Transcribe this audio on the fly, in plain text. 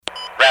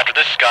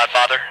Director, this is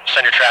Godfather.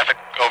 Send your traffic.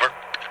 Over.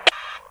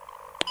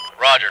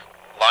 Roger.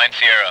 Line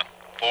Sierra.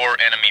 4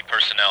 enemy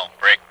personnel.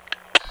 Break.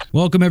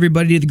 Welcome,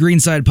 everybody, to the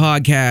Greenside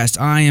Podcast.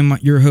 I am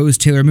your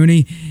host, Taylor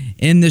Mooney.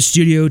 In the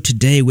studio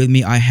today with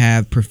me, I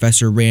have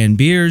Professor Rand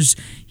Beers.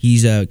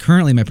 He's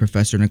currently my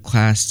professor in a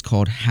class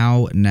called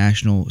How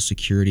National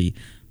Security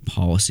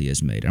Policy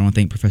is Made. I want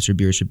to thank Professor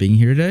Beers for being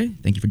here today.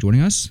 Thank you for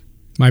joining us.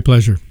 My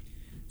pleasure.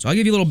 So I'll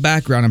give you a little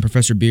background on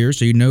Professor Beers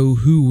so you know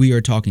who we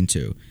are talking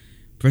to.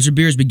 Professor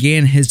Beers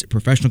began his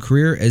professional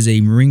career as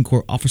a Marine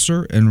Corps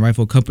officer and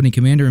rifle company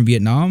commander in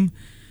Vietnam.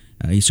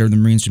 He served the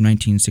Marines from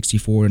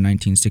 1964 to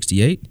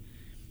 1968.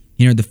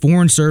 He entered the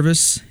Foreign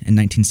Service in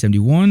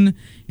 1971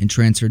 and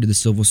transferred to the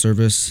Civil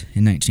Service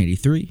in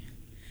 1983.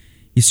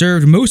 He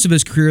served most of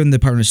his career in the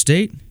Department of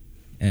State.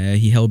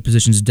 He held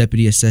positions as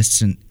Deputy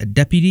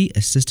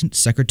Assistant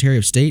Secretary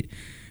of State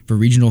for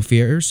Regional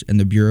Affairs in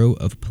the Bureau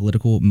of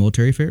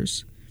Politico-Military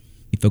Affairs.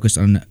 He focused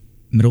on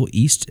Middle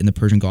East and the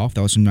Persian Gulf.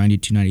 That was from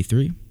 1992 to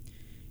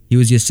 1993. He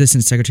was the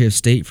Assistant Secretary of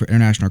State for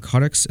International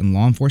Narcotics and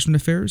Law Enforcement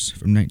Affairs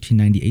from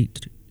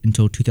 1998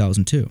 until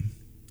 2002.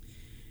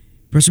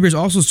 Professor Beers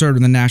also served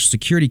in the National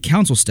Security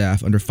Council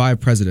staff under 5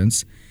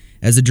 presidents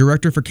as the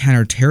Director for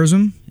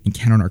Counter-terrorism and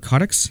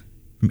Counter-narcotics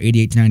from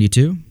 1988 to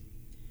 1992,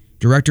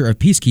 Director of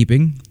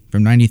Peacekeeping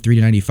from 1993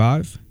 to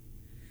 1995,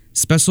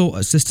 Special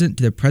Assistant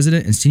to the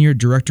President and Senior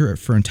Director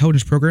for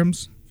Intelligence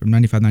Programs from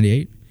 1995 to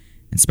 1998,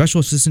 and Special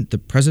Assistant to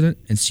the President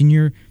and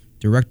Senior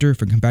Director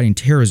for Combating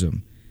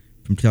Terrorism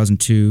from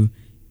 2002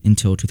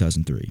 until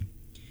 2003.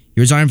 He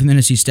resigned from the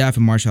NSC staff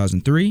in March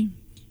 2003 and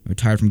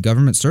retired from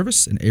government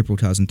service in April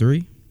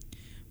 2003.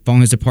 Following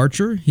his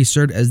departure, he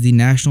served as the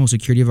National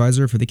Security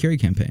Advisor for the Kerry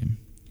campaign.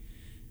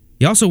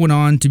 He also went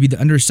on to be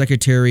the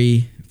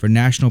Undersecretary for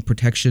National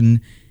Protection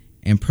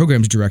and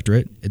Programs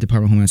Directorate at the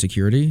Department of Homeland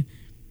Security.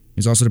 He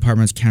was also the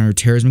department's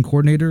Counter-terrorism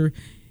coordinator,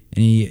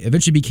 and he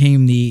eventually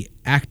became the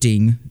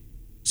acting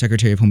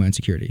Secretary of Homeland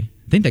Security.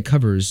 I think that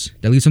covers.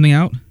 Did I leave something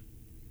out?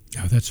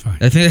 Oh, that's fine.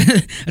 I think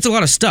that's a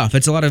lot of stuff.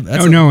 That's a lot of.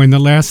 And the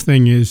last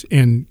thing is,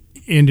 and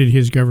ended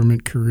his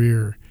government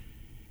career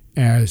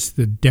as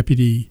the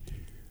Deputy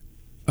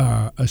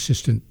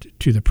Assistant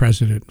to the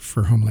President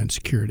for Homeland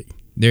Security.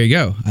 There you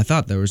go. I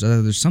thought there's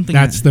something.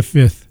 That's the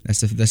fifth. That's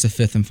the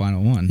fifth and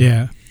final one.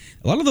 Yeah.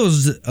 A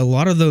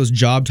lot of those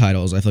job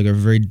titles I feel like are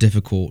very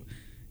difficult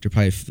to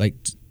probably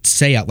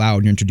say out loud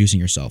when you're introducing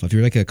yourself. If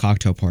you're like at a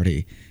cocktail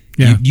party,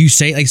 yeah. you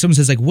say, like, someone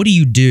says, like, what do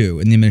you do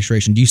in the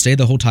administration? Do you say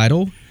the whole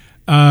title?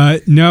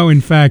 No,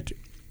 in fact,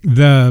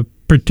 the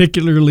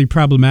particularly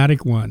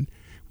problematic one,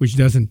 which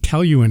doesn't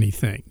tell you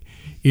anything,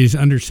 is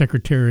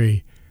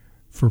Undersecretary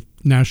for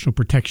National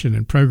Protection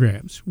and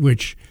Programs,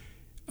 which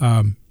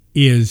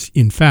is,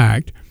 in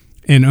fact,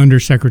 an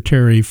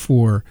Undersecretary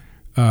for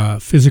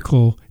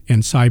Physical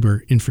and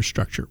Cyber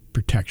Infrastructure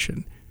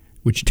Protection,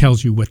 which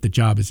tells you what the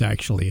job is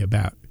actually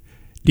about.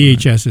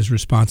 DHS is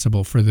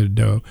responsible for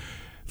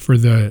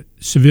the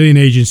civilian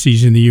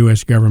agencies in the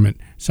U.S. government,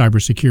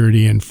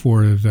 cybersecurity, and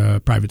for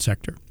the private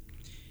sector.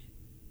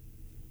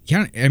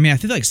 I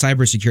feel like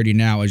cybersecurity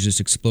now is just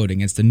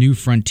exploding. It's the new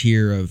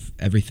frontier of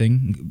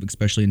everything,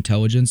 especially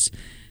intelligence.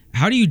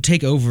 How do you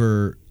take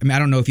over? I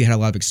don't know if you had a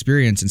lot of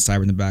experience in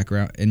cyber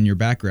in your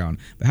background,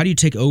 but how do you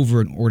take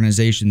over an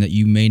organization that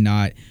you may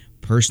not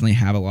personally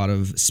have a lot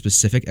of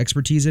specific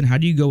expertise in? How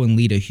do you go and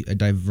lead a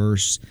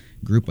diverse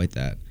group like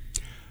that?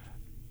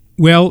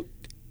 Well,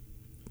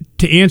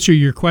 to answer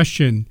your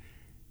question,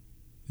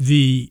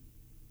 the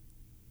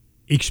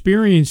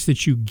experience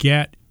that you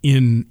get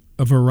in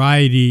a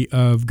variety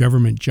of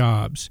government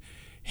jobs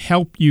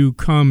help you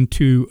come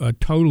to a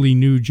totally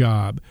new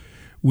job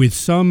with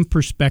some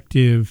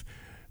perspective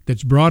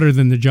that's broader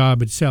than the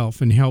job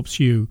itself, and helps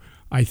you,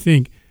 I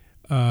think,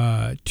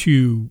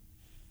 to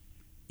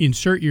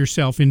insert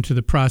yourself into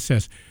the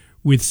process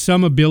with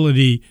some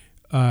ability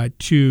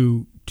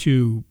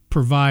to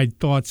provide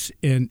thoughts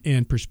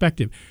and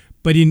perspective.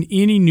 But in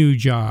any new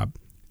job,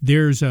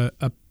 there's a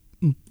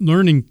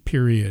learning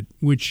period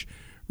which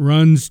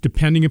runs,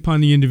 depending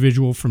upon the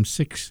individual, from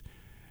 6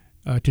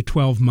 to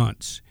 12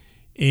 months.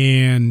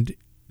 And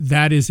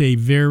that is a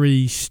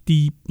very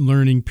steep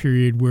learning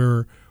period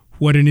where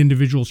what an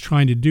individual is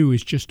trying to do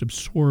is just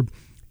absorb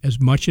as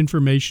much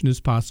information as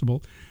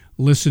possible,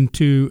 listen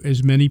to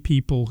as many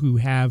people who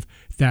have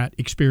that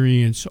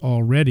experience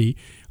already,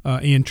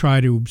 and try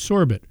to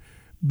absorb it.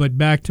 But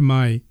back to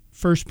my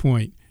first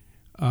point,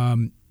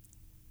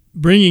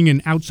 bringing an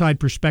outside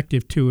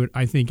perspective to it,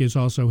 I think, is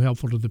also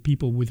helpful to the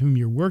people with whom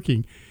you're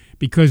working,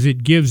 because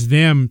it gives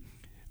them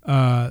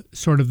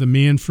sort of the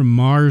man from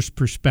Mars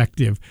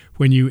perspective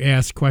when you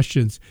ask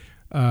questions.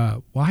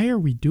 Why are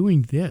we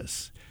doing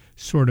this?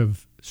 Sort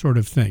of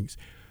things.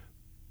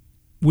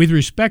 With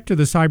respect to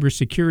the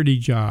cybersecurity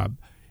job,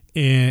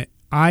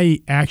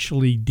 I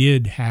actually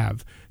did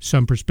have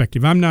some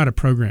perspective. I'm not a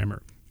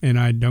programmer, and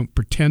I don't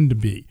pretend to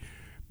be,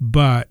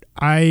 but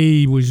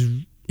I was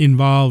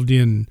involved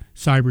in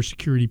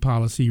cybersecurity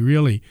policy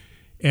really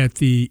at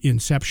the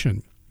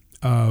inception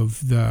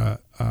of the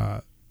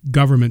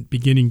government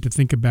beginning to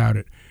think about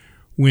it,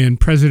 when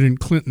President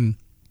Clinton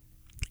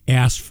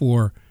asked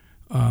for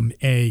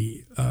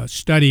a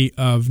study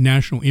of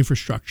national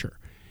infrastructure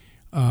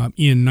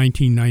in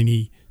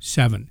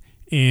 1997.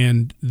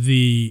 And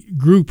the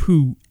group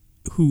who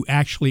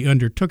actually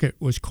undertook it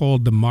was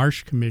called the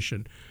Marsh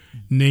Commission,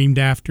 named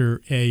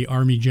after a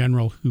Army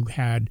general who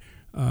had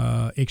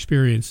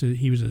experience.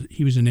 He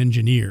was an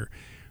engineer.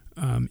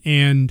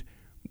 And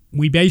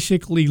we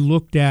basically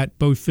looked at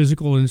both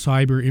physical and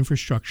cyber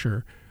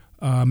infrastructure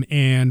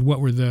and what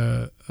were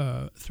the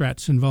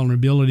threats and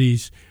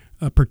vulnerabilities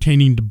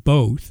pertaining to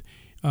both,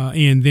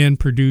 and then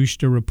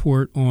produced a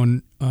report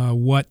on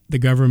what the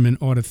government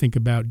ought to think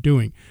about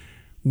doing,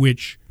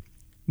 which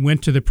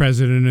went to the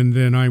president, and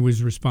then I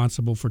was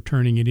responsible for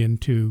turning it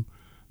into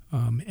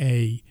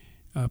a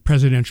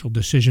presidential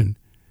decision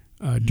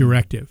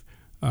directive.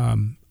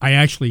 I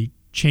actually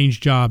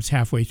changed jobs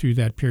halfway through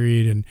that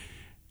period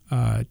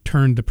and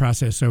turned the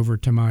process over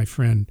to my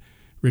friend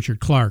Richard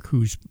Clark,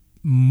 who's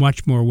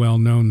much more well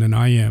known than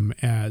I am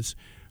as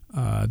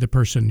the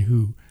person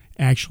who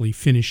actually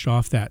finished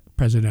off that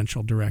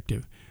presidential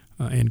directive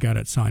and got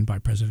it signed by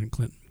President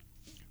Clinton.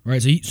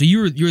 Right. So you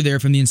were there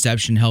from the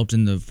inception, helped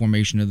in the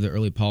formation of the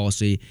early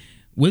policy.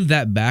 With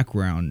that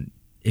background,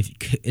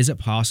 is it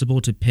possible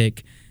to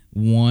pick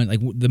one, like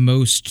the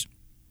most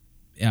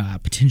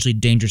potentially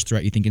dangerous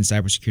threat you think in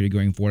cybersecurity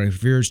going forward?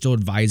 If you're still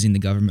advising the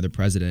government, the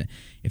president,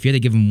 if you had to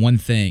give them one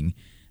thing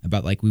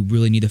about like we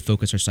really need to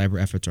focus our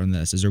cyber efforts on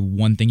this, is there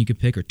one thing you could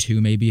pick, or two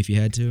maybe if you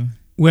had to?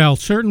 Well,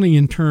 certainly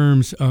in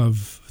terms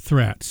of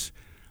threats,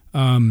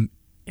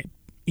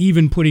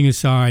 even putting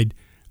aside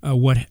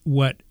what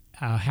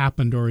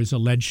happened or is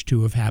alleged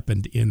to have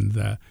happened in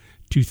the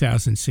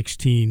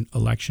 2016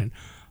 election,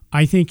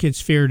 I think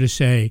it's fair to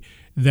say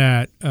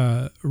that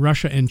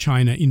Russia and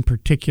China in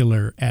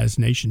particular as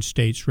nation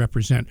states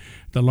represent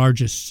the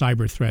largest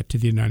cyber threat to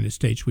the United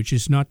States, which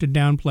is not to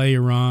downplay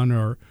Iran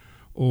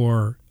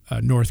or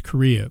North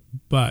Korea,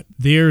 but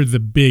they're the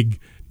big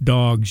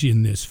dogs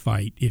in this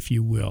fight, if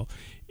you will.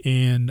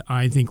 And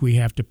I think we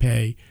have to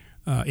pay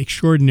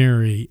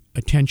extraordinary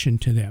attention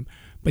to them.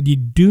 But you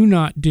do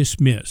not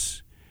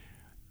dismiss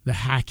the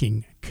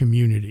hacking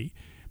community,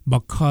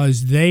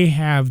 because they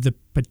have the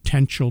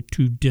potential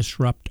to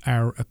disrupt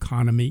our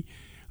economy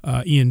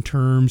in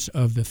terms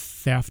of the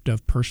theft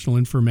of personal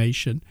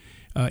information,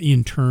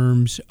 in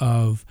terms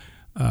of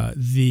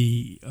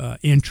the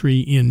entry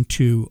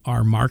into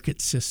our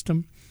market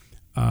system,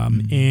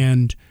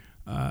 and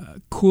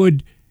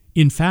could,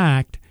 in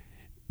fact,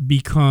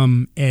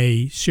 become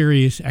a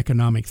serious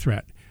economic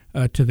threat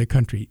to the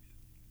country.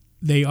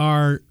 They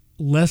are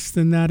less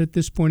than that at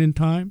this point in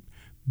time,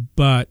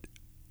 but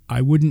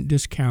I wouldn't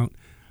discount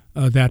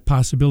that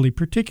possibility,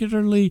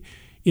 particularly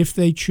if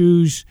they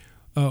choose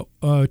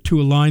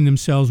to align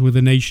themselves with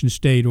a nation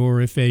state, or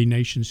if a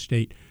nation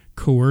state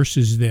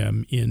coerces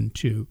them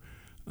into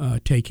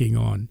taking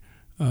on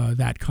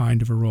that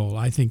kind of a role.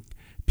 I think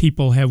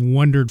people have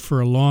wondered for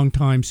a long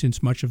time,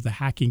 since much of the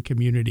hacking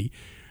community,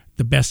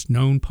 the best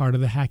known part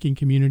of the hacking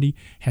community,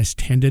 has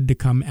tended to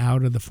come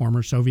out of the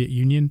former Soviet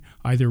Union,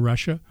 either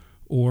Russia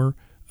or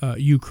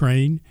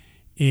Ukraine,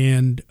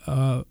 and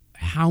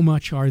how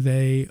much are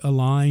they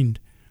aligned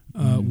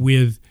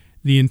with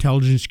the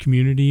intelligence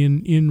community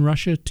in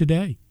Russia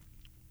today?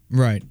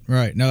 Right.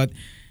 No, I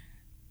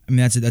mean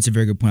that's a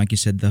very good point. Like you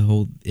said, the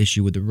whole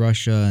issue with the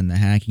Russia and the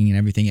hacking and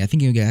everything, I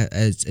think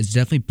it's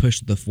definitely pushed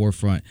to the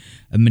forefront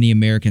of many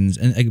Americans,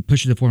 and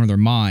pushed to the forefront of their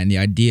mind the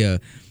idea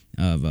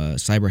of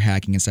cyber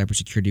hacking and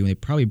cybersecurity when they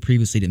probably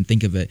previously didn't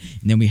think of it.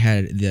 And then we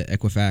had the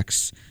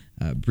Equifax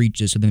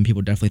breaches, so then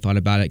people definitely thought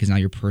about it, because now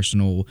your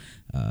personal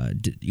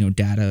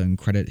data and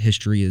credit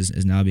history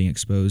is now being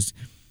exposed.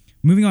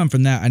 Moving on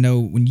from that, I know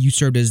when you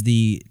served as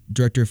the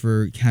Director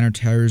for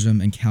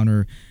Counter-terrorism and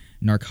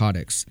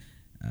Counter-narcotics,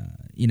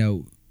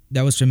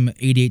 that was from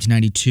 88 to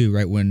 92,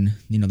 right, when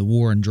the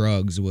war on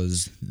drugs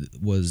was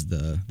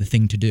the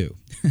thing to do,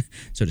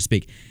 so to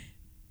speak.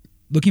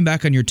 Looking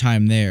back on your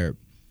time there,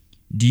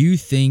 do you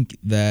think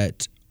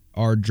that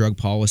our drug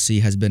policy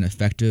has been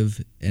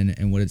effective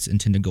in what its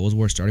intended goals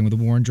were, starting with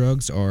the war on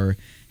drugs, or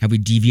have we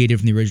deviated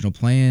from the original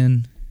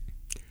plan?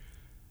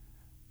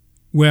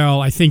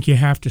 Well, I think you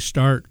have to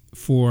start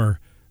with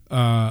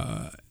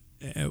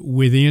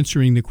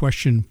answering the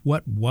question,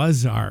 what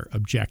was our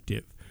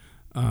objective?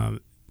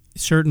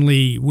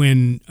 Certainly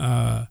when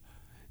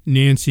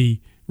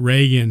Nancy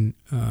Reagan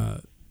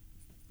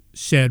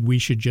said we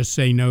should just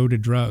say no to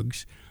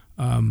drugs,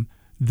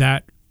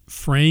 that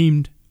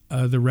framed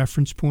the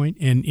reference point.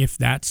 And if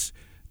that's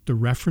the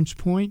reference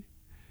point,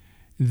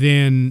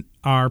 then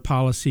our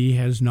policy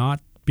has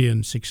not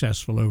been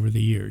successful over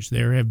the years.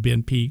 There have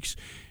been peaks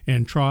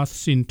and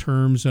troughs in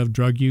terms of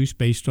drug use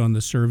based on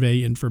the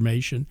survey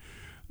information.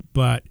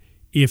 But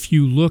if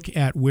you look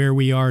at where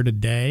we are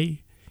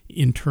today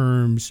in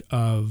terms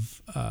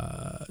of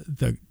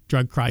the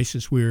drug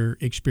crisis we're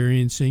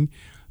experiencing,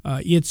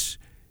 it's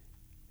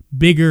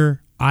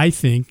bigger, I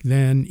think,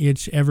 than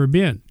it's ever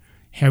been.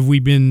 Have we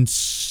been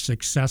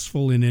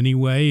successful in any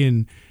way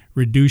in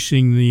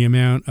reducing the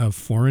amount of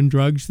foreign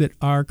drugs that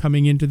are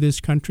coming into this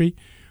country.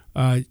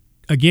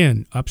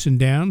 Again, ups and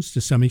downs.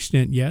 To some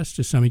extent, yes.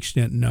 To some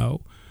extent,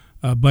 no.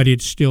 But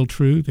it's still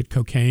true that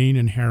cocaine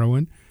and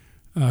heroin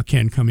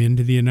can come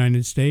into the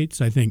United States.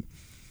 I think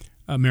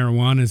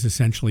marijuana is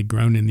essentially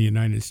grown in the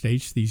United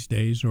States these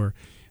days, or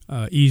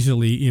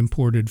easily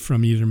imported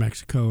from either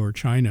Mexico or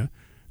China.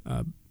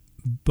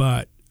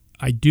 But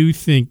I do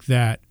think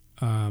that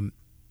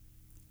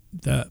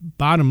the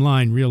bottom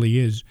line really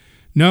is,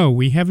 no,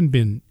 we haven't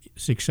been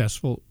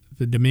successful.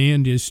 The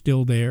demand is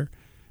still there.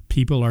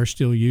 People are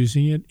still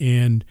using it,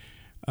 and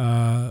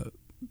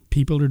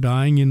people are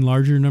dying in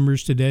larger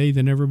numbers today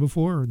than ever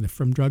before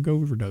from drug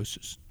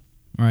overdoses.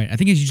 Right. I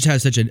think you just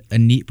have such a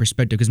neat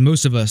perspective, because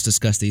most of us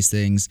discuss these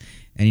things,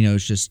 and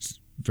it's just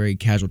very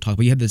casual talk.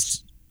 But you have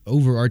this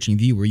overarching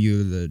view where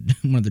you're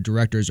one of the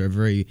directors, or a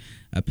very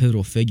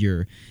pivotal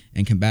figure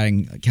in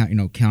combating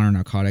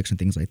counter-narcotics and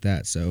things like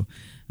that. So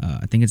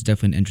I think it's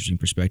definitely an interesting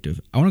perspective.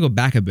 I want to go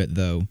back a bit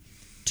though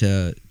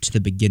to the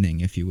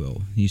beginning, if you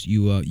will.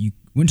 You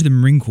went to the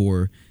Marine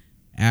Corps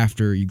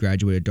after you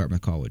graduated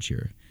Dartmouth College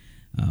here.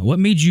 What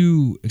made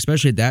you,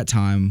 especially at that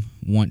time,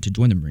 want to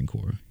join the Marine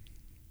Corps?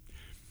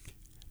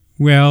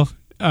 Well,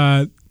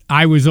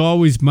 I was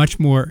always much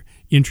more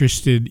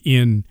interested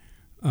in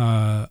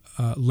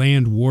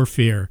land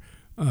warfare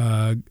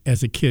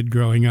as a kid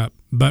growing up.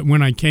 But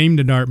when I came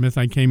to Dartmouth,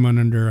 I came on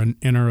under an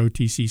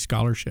NROTC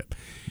scholarship.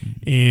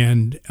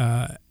 And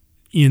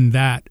in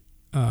that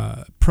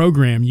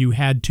program, you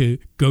had to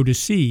go to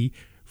sea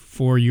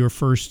for your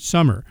first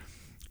summer.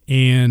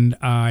 And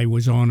I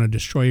was on a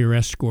destroyer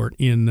escort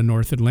in the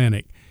North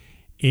Atlantic,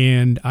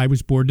 and I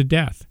was bored to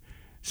death.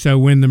 So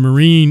when the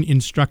Marine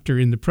instructor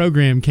in the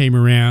program came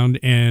around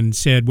and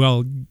said,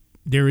 well,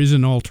 there is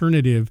an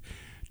alternative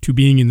to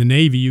being in the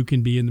Navy, you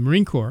can be in the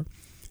Marine Corps.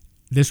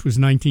 This was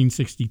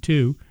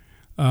 1962.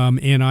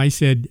 And I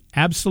said,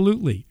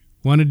 absolutely,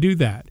 want to do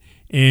that,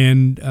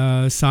 and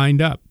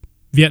signed up.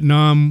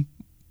 Vietnam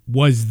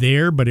was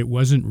there, but it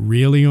wasn't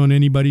really on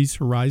anybody's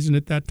horizon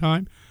at that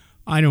time.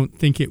 I don't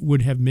think it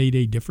would have made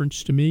a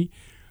difference to me.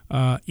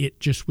 It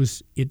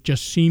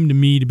just seemed to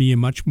me to be a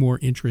much more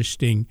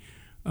interesting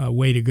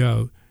way to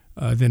go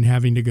than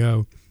having to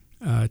go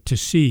to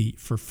sea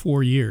for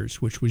 4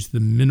 years, which was the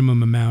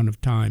minimum amount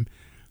of time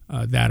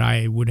that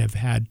I would have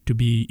had to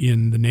be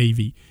in the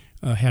Navy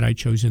had I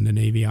chosen the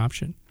Navy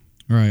option.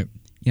 Right.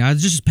 Yeah,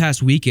 just this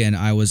past weekend,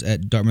 I was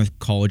at Dartmouth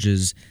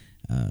College's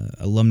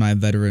alumni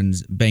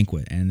veterans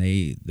banquet, and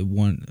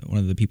one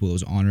of the people that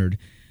was honored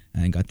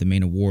and got the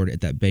main award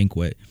at that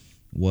banquet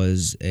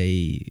was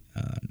a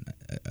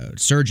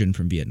surgeon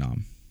from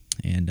Vietnam,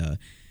 and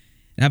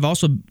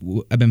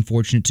I've been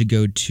fortunate to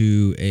go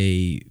to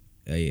a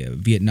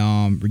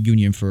Vietnam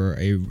reunion for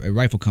a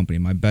rifle company.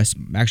 My best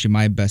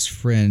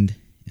friend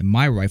in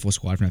my rifle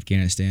squad from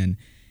Afghanistan,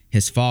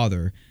 his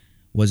father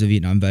was a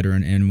Vietnam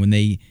veteran, and when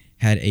they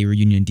had a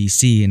reunion in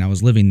D.C. and I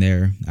was living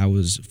there, I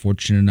was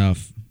fortunate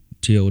enough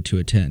to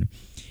attend.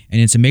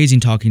 And it's amazing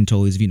talking to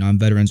all these Vietnam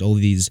veterans, all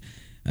of these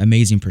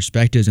amazing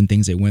perspectives and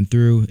things they went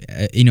through.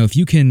 If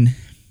you can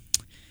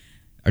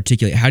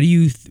articulate,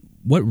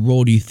 what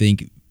role do you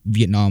think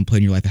Vietnam played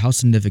in your life? How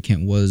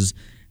significant was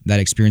that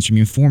experience from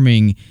you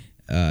informing,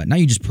 not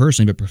you just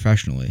personally, but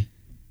professionally?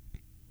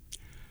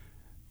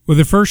 Well,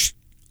 the first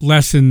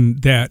lesson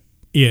that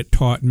it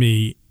taught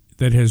me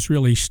that has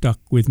really stuck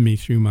with me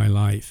through my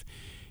life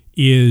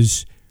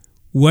is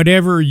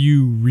whatever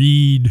you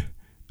read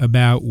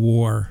about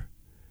war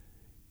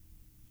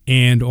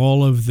and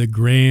all of the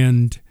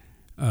grand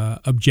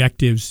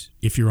objectives,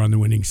 if you're on the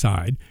winning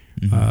side,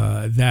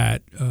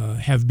 that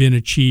have been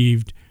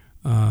achieved,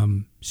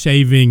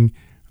 saving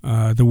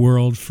the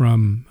world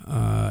from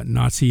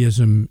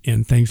Nazism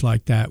and things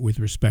like that with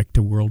respect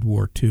to World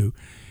War II.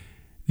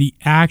 The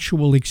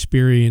actual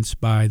experience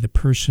by the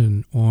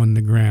person on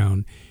the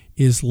ground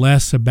is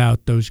less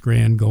about those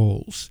grand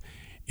goals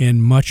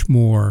and much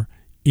more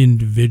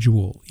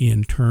individual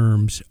in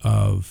terms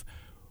of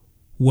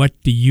what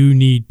do you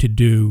need to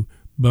do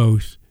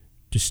both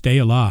to stay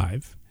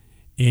alive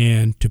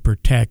and to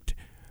protect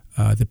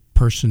the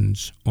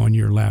persons on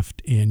your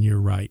left and your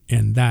right.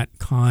 And that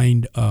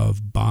kind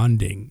of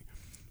bonding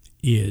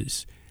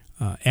is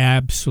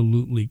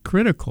absolutely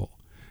critical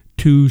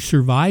to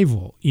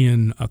survival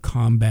in a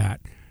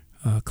combat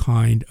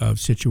kind of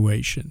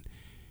situation.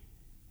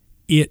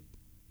 It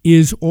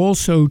is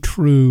also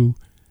true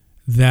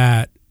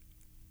that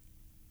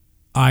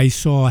I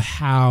saw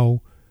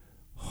how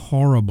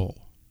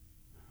horrible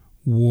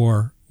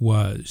war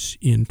was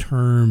in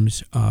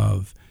terms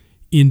of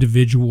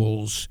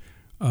individuals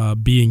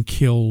being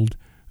killed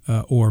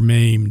or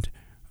maimed.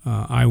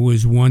 I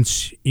was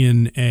once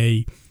in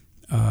a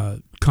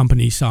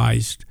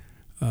company-sized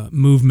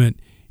movement,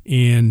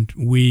 and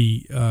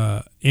we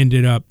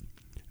ended up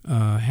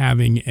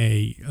having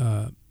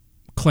a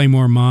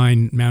claymore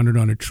mine mounted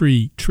on a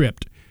tree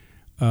tripped,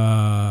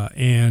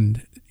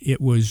 and it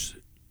was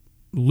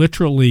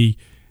literally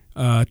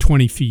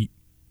 20 feet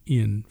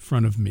in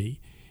front of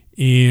me,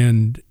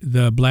 and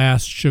the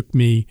blast shook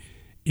me,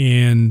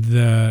 and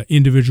the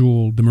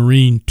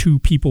Marine, 2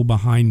 people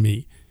behind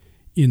me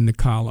in the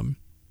column,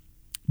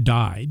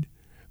 died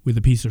with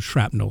a piece of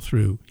shrapnel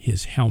through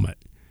his helmet.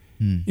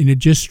 And it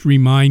just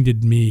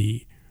reminded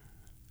me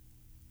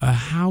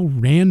how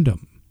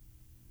random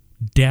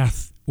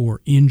death or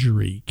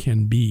injury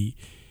can be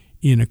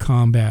in a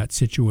combat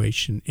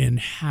situation, and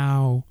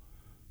how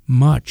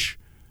much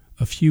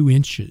a few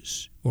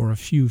inches or a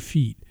few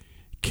feet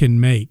can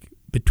make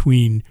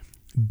between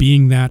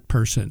being that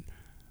person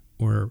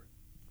or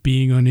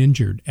being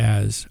uninjured,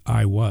 as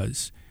I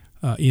was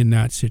in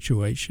that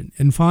situation.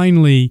 And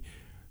finally,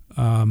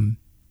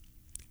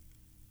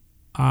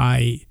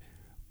 I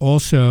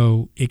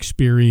also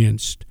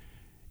experienced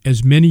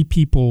as many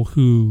people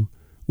who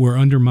were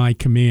under my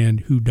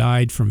command who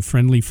died from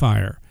friendly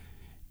fire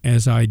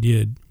as I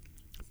did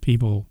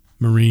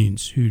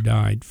Marines who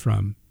died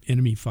from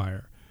enemy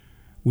fire.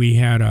 We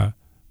had a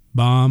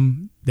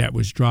bomb that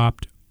was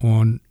dropped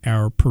on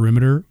our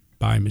perimeter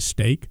by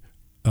mistake,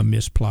 a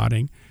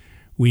misplotting.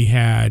 We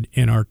had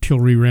an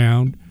artillery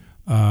round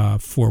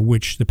for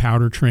which the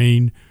powder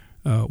train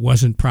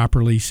wasn't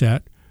properly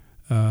set,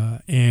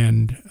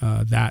 and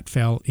that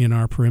fell in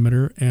our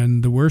perimeter.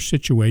 And the worst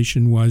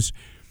situation was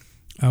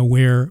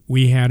where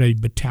we had a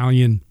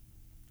battalion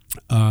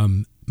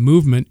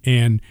movement,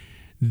 and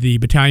the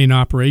battalion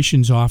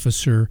operations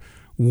officer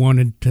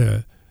wanted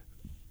to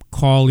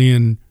call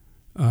in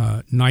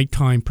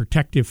nighttime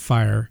protective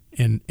fire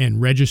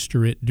and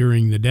register it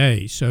during the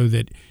day so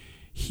that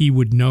he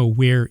would know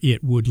where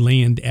it would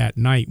land at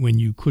night when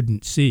you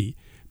couldn't see,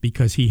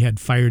 because he had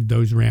fired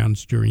those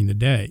rounds during the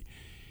day.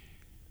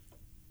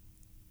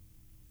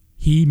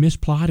 He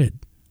misplotted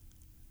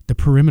the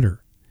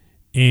perimeter,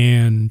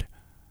 and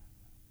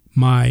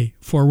my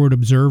forward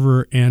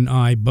observer and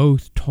I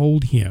both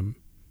told him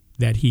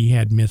that he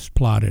had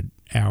misplotted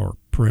our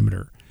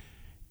perimeter.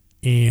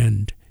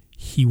 And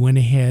he went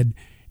ahead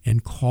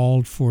and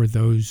called for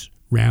those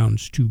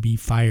rounds to be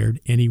fired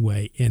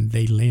anyway, and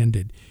they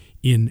landed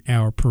in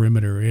our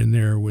perimeter. And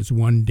there was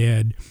 1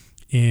 dead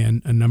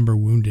and a number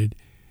wounded.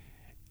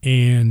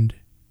 And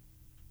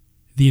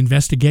the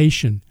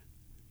investigation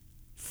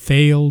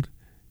failed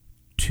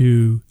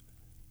to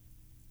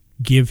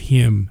give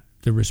him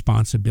the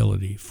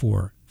responsibility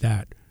for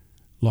that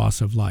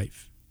loss of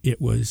life.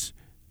 It was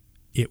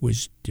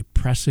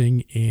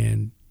depressing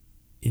and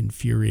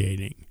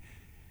infuriating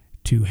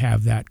to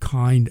have that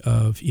kind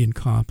of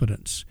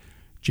incompetence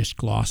just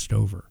glossed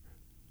over.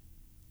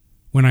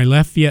 When I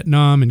left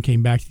Vietnam and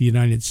came back to the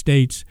United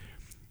States,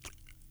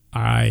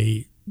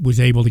 I was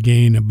able to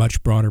gain a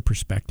much broader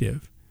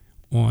perspective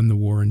on the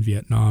war in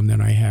Vietnam than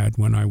I had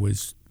when I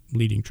was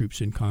leading troops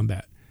in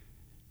combat.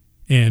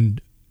 And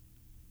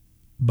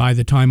by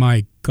the time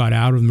I got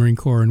out of the Marine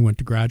Corps and went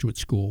to graduate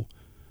school,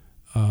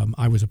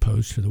 I was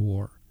opposed to the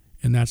war.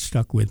 And that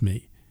stuck with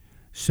me,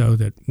 so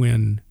that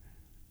when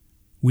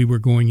we were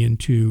going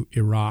into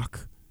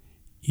Iraq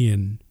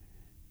in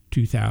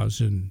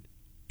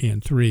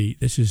 2003,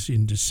 this is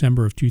in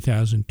December of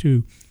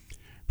 2002,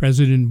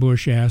 President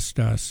Bush asked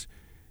us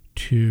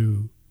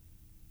to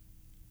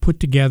put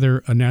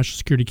together a National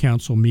Security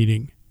Council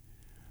meeting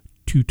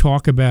to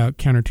talk about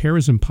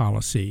counterterrorism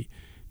policy,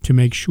 to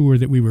make sure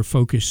that we were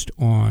focused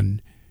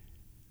on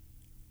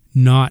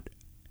not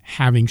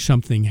having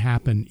something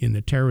happen in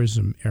the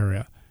terrorism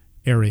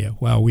area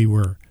while we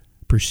were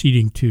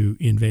proceeding to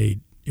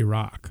invade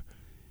Iraq.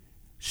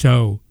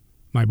 So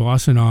my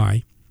boss and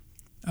I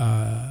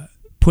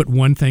put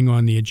one thing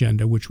on the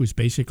agenda, which was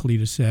basically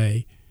to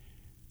say,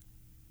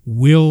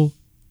 will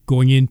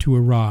going into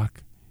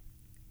Iraq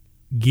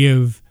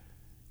give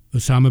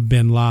Osama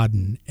bin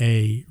Laden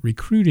a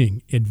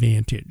recruiting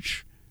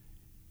advantage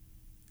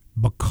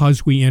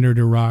because we entered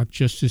Iraq,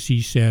 just as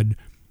he said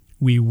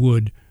we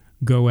would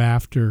go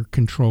after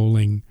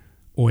controlling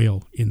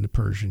oil in the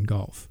Persian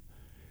Gulf.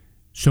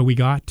 So we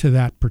got to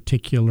that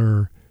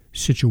particular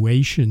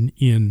situation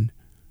in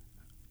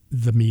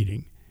the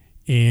meeting,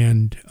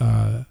 and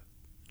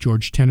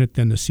George Tenet,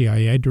 then the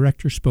CIA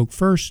director, spoke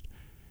first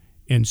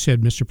and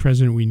said, Mr.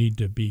 President, we need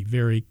to be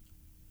very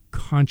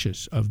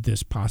conscious of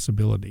this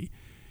possibility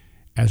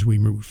as we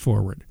move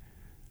forward.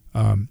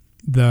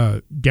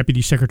 The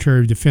Deputy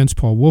Secretary of Defense,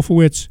 Paul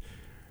Wolfowitz,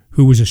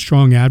 who was a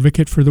strong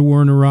advocate for the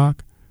war in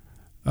Iraq,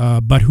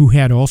 but who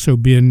had also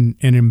been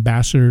an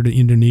ambassador to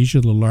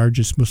Indonesia, the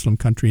largest Muslim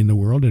country in the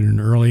world, at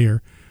an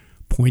earlier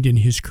point in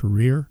his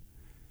career,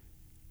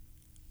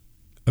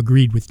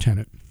 agreed with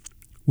Tenet.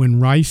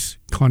 When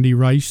Condi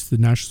Rice, the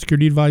National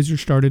Security Advisor,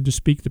 started to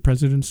speak, the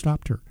president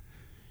stopped her.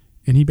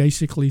 And he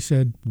basically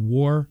said,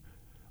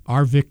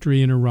 our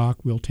victory in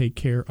Iraq will take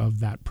care of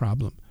that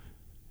problem.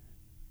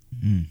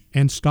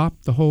 And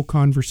stopped the whole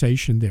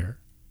conversation there,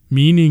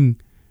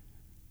 meaning,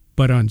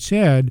 but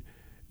unsaid,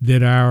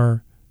 that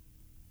our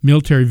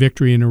military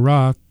victory in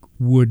Iraq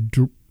would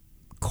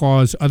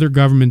cause other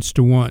governments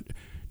to want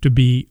to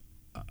be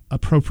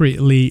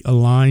appropriately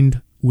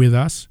aligned with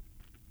us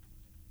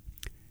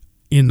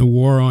in the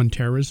war on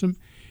terrorism,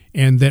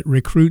 and that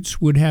recruits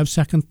would have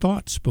second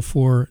thoughts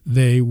before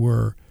they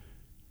were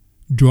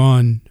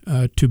drawn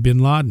to bin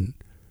Laden.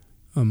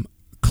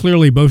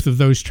 Clearly, both of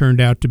those turned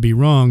out to be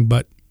wrong,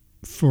 but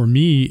for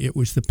me, it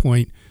was the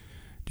point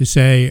to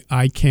say,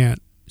 I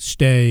can't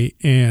stay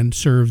and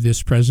serve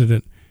this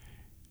president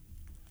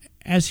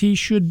as he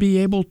should be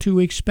able to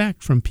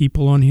expect from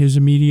people on his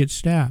immediate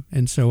staff.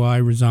 And so I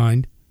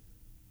resigned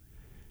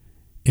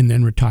and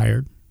then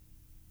retired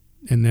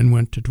and then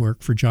went to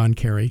work for John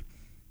Kerry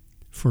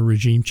for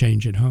regime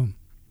change at home.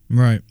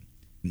 Right.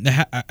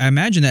 I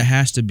imagine that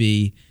has to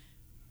be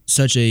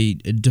such a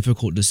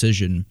difficult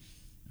decision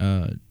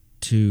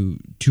to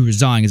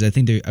resign, because I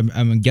think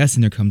I'm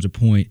guessing there comes a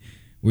point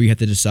where you have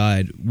to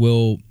decide,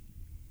 well,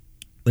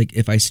 like,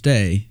 if I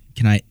stay,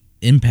 can I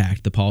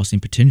impact the policy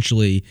and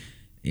potentially,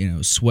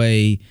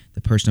 sway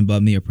the person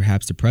above me or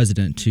perhaps the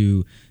president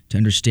to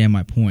understand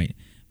my point?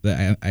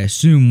 But I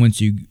assume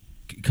once you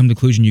come to the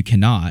conclusion you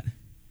cannot,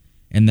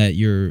 and that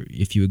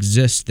if you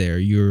exist there,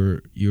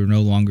 you're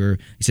no longer,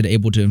 you said,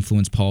 able to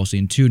influence policy,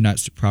 and two,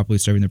 not properly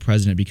serving the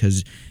president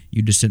because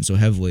you dissent so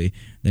heavily,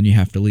 then you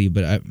have to leave.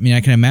 But I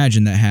can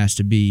imagine that has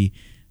to be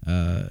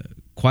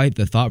quite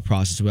the thought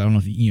process. But I don't know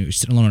if you're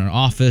sitting alone in an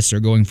office or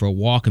going for a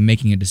walk and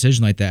making a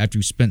decision like that after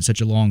you've spent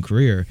such a long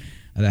career.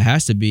 That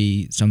has to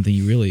be something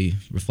you really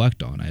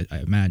reflect on, I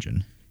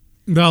imagine.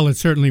 Well, it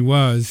certainly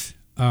was,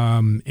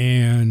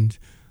 and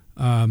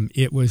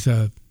it was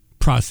a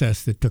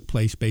process that took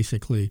place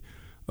basically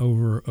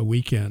over a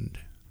weekend,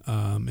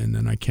 and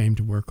then I came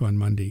to work on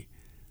Monday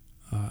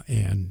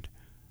and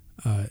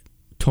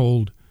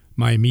told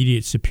my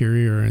immediate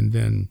superior and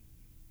then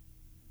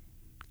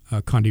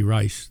Condi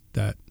Rice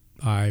that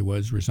I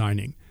was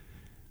resigning.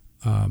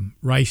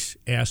 Rice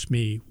asked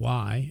me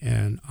why,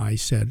 and I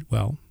said,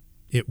 well,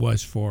 it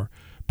was for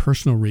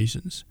personal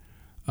reasons.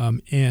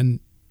 And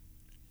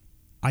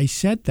I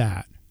said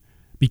that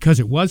because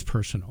it was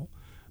personal,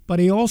 but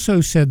he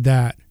also said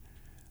that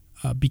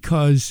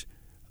because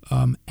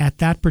at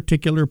that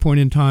particular point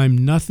in time,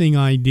 nothing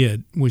I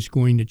did was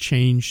going to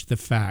change the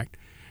fact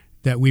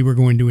that we were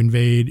going to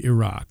invade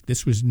Iraq.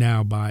 This was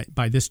now, by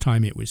this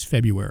time, it was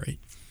February.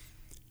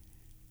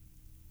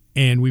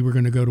 And we were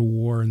going to go to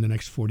war in the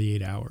next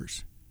 48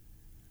 hours.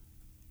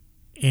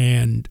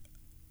 And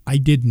I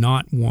did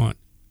not want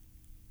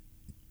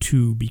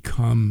to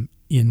become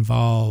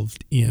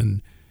involved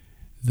in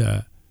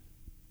the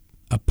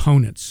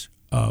opponents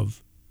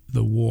of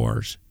the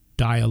war's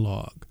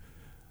dialogue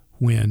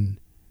when,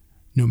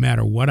 no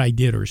matter what I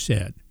did or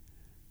said,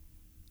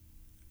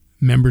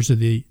 members of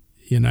the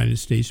United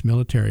States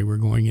military were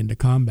going into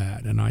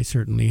combat, and I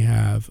certainly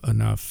have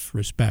enough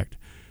respect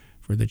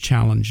for the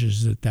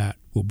challenges that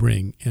will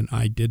bring, and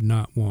I did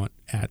not want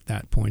at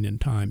that point in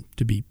time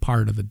to be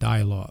part of the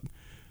dialogue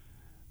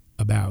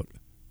about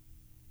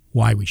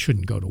why we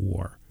shouldn't go to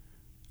war.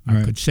 Right.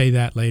 I could say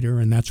that later,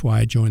 and that's why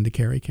I joined the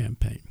Kerry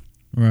campaign.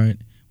 Right.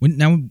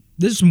 Now,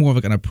 this is more of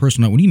a kind of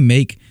personal note. When you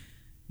make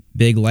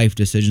big life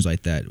decisions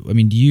like that,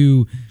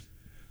 you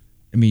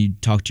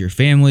talk to your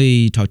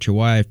family, talk to your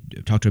wife,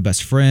 talk to a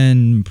best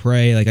friend,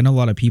 pray? Like, I know a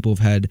lot of people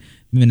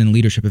women in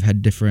leadership have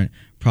had different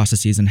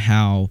processes in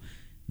how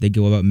they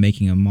go about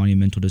making a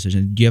monumental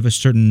decision. Do you have a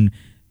certain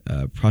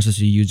process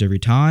you use every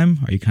time,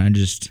 or you kind of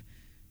just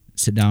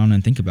sit down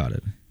and think about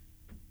it?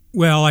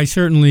 Well, I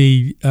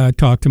certainly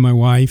talked to my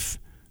wife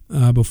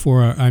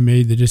before I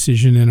made the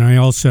decision, and I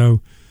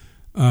also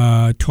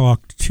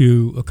talked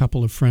to a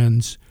couple of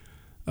friends,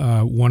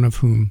 one of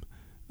whom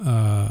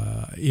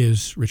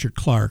is Richard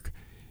Clark,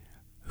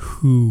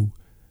 who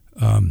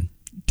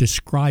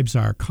describes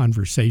our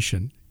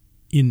conversation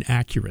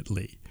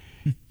inaccurately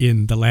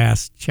in the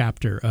last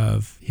chapter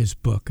of his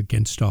book,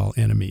 Against All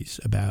Enemies,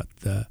 about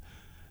the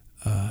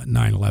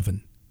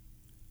 9/11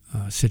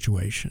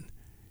 situation.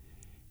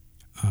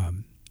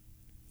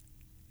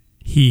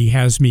 He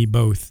has me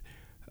both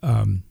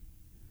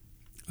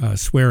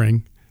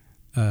swearing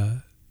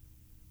a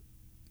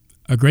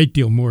great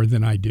deal more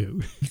than I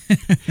do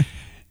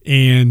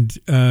and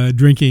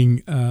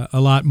drinking a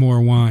lot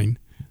more wine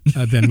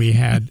than we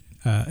had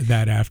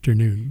that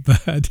afternoon.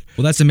 But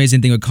that's the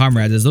amazing thing with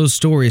comrades, is those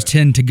stories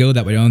tend to go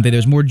that way, don't they?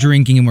 There's more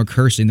drinking and more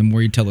cursing the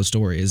more you tell a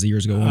story as the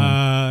years go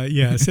on.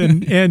 Yes,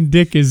 and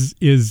Dick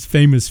is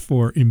famous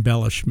for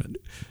embellishment.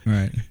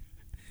 Right.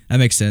 That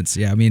makes sense.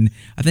 Yeah, I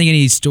think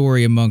any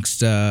story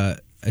amongst, I'd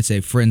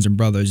say, friends and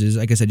brothers is,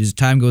 like I said, as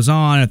time goes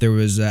on, if there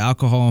was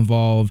alcohol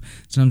involved,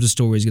 sometimes the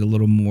stories get a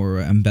little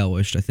more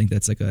embellished. I think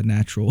that's like a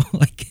natural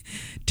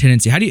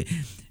tendency. How do you,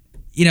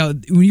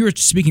 when you were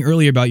speaking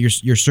earlier about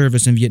your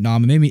service in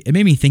Vietnam, it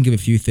made me think of a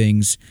few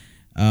things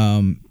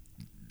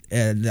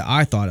that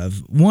I thought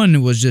of.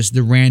 One was just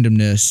the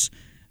randomness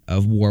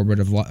of war, but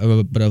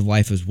of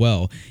life as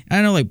well.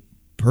 And I know,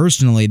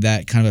 personally,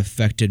 that kind of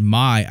affected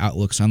my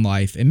outlooks on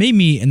life. It made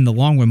me, in the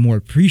long run, more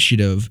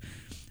appreciative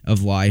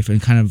of life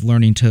and kind of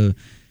learning to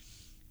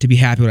be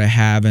happy with what I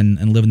have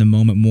and live in the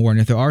moment more. And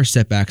if there are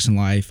setbacks in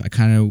life, I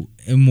kind of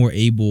am more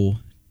able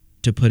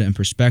to put it in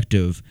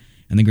perspective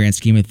in the grand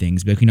scheme of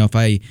things. But, if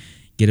I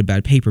get a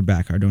bad paper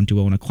back or I don't do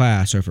well in a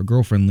class or if a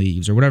girlfriend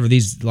leaves or whatever,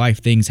 these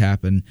life things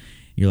happen,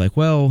 you're like,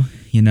 well,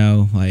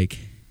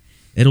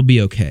 it'll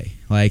be okay.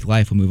 Like,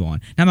 life will move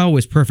on. Now, I'm not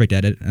always perfect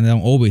at it, and I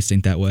don't always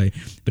think that way,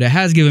 but it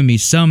has given me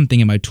something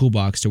in my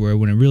toolbox to where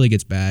when it really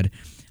gets bad,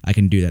 I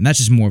can do that. And that's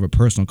just more of a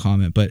personal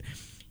comment. But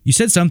you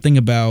said something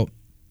about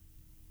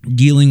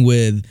dealing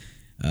with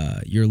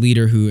your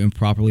leader who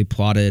improperly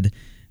plotted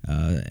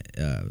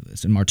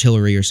some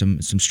artillery or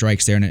some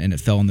strikes there, and it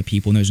fell on the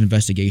people, and there was an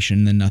investigation,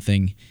 and then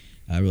nothing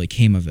really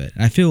came of it.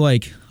 And I feel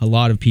like a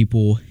lot of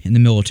people in the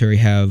military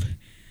have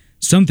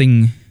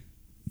something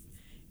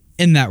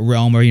in that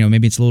realm, or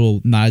maybe it's a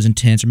little not as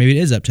intense, or maybe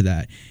it is up to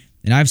that.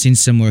 And I've seen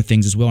similar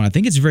things as well, and I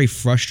think it's very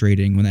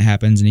frustrating when that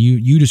happens. And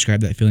you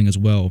described that feeling as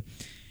well.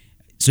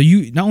 So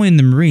you, not only in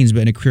the Marines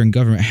but in a career in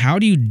government, how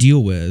do you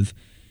deal with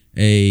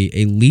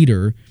a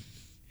leader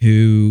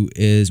who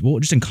is, well,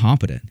 just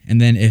incompetent? And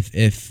then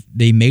if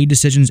they made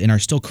decisions and are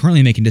still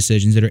currently making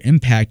decisions that are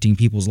impacting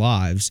people's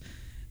lives,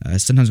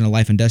 sometimes on a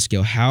life and death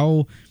scale,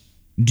 how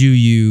do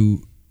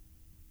you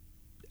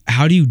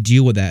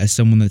deal with that as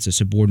someone that's a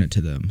subordinate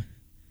to them?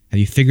 Have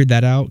you figured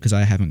that out? Because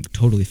I haven't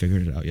totally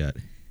figured it out yet.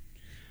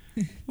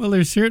 Well,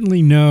 there's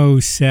certainly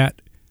no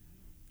set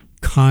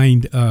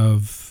kind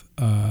of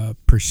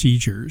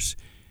procedures.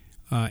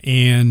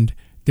 And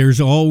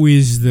there's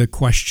always the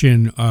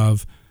question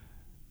of,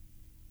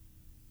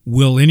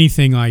 will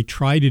anything I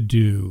try to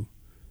do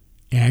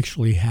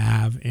actually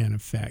have an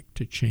effect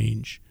to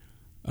change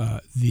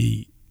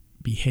the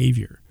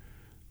behavior?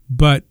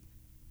 But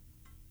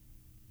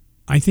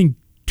I think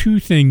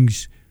two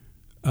things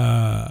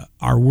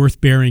are worth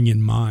bearing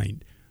in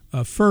mind.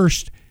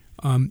 First,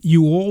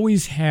 you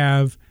always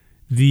have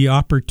the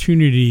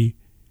opportunity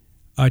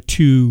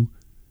to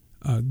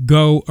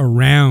go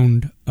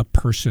around a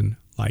person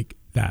like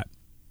that,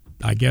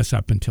 I guess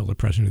up until the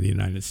President of the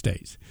United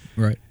States.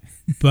 Right.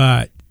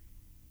 But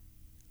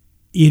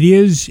it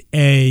is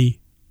a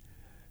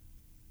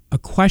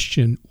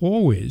question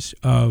always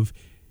of,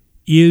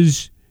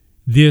 is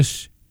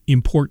this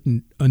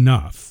important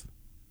enough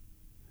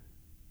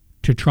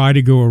to try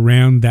to go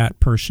around that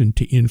person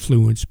to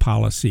influence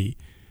policy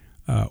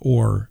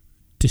or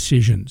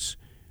decisions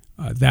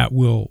that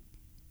will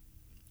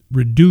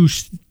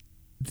reduce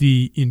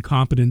the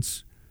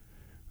incompetence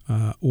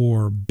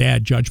or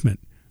bad judgment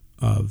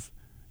of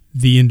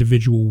the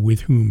individual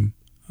with whom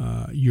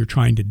you're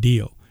trying to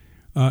deal.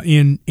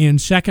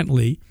 And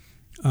secondly,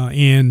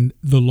 and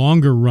the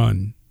longer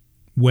run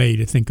way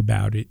to think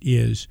about it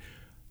is,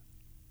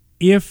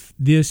 if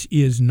this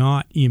is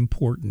not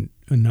important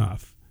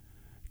enough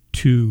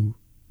to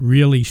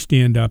really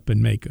stand up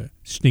and make a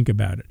stink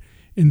about it,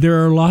 and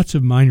there are lots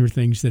of minor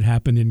things that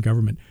happen in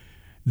government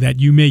that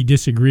you may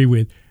disagree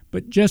with,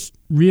 but just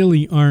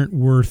really aren't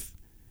worth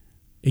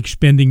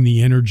expending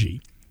the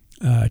energy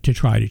to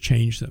try to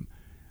change them.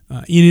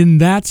 In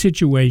that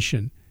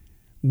situation,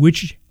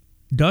 which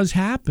does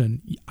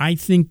happen, I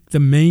think the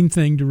main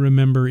thing to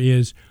remember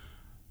is,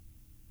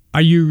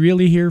 are you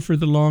really here for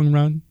the long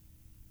run?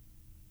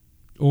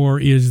 Or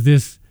is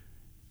this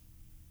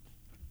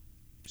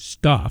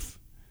stuff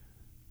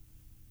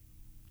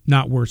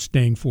not worth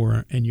staying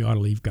for and you ought to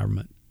leave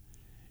government?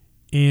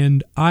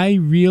 And I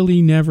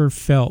really never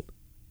felt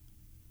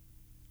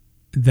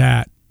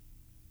that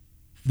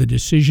the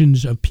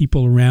decisions of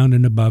people around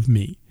and above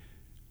me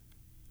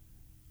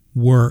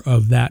were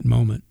of that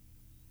moment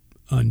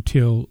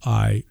until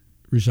I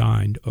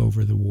resigned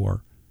over the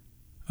war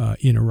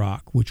in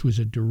Iraq, which was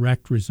a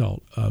direct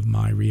result of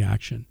my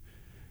reaction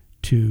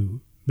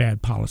to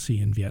bad policy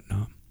in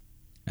Vietnam.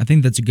 I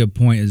think that's a good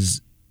point.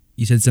 Is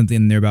you said something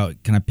in there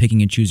about kind of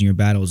picking and choosing your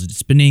battles. It's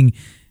spending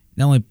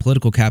not only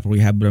political capital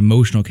you have, but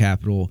emotional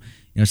capital.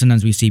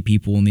 Sometimes we see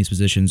people in these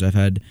positions. I've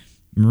had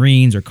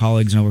Marines or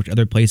colleagues and I worked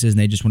other places, and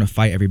they just want to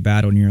fight every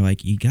battle. And you're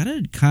like, you got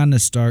to kind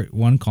of start,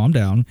 one, calm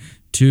down.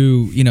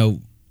 Two,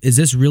 is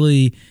this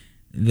really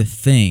the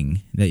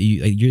thing that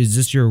is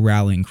this your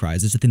rallying cry?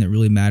 Is this the thing that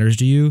really matters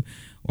to you?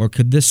 Or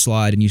could this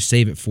slide and you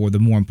save it for the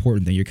more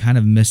important thing? You're kind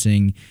of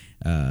missing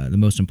the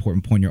most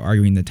important point. You're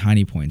arguing the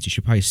tiny points. You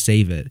should probably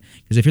save it.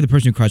 Because if you're the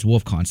person who cries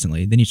wolf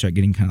constantly, then you start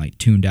getting kind of like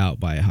tuned out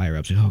by higher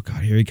ups. Like, oh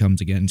God, here he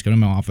comes again. He's coming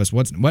to my office.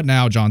 What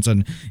now,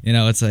 Johnson?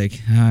 It's like,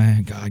 oh,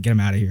 God, get him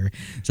out of here.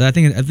 So I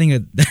think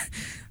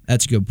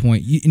that's a good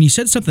point. And you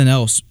said something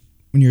else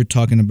when you were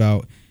talking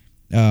about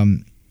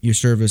your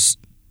service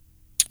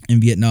in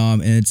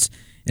Vietnam, and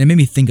it made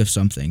me think of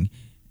something.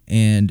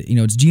 And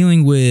it's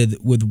dealing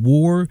with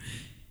war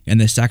and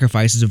the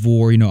sacrifices of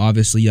war.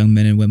 Obviously young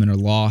men and women are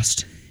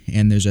lost,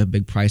 and there's a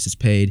big price that's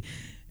paid.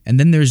 And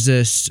then there's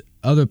this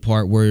other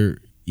part where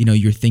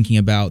you're thinking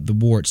about the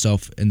war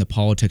itself and the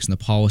politics and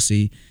the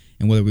policy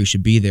and whether we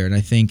should be there. And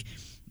I think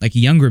like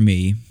younger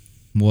me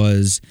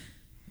was,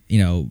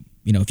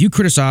 if you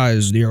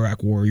criticize the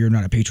Iraq war, you're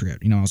not a patriot.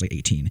 I was like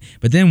 18.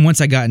 But then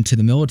once I got into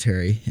the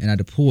military and I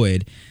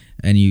deployed,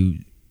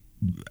 and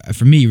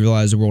for me, you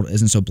realize the world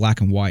isn't so black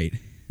and white.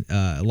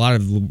 A lot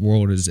of the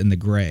world is in the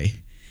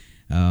gray.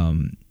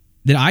 Then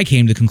I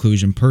came to the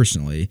conclusion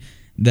personally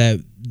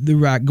that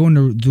going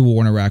to the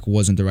war in Iraq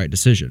wasn't the right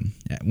decision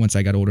once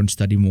I got older and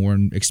studied more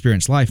and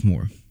experienced life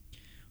more.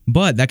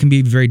 But that can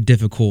be very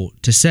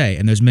difficult to say,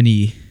 and there's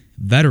many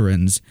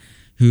veterans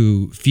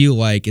who feel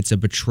like it's a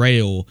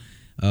betrayal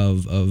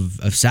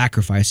of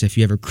sacrifice if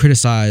you ever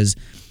criticize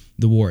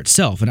the war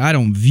itself. And I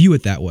don't view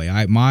it that way.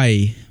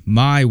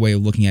 My way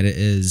of looking at it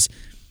is,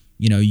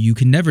 you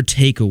can never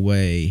take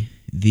away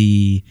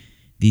the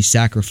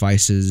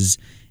sacrifices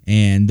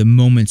and the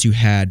moments you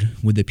had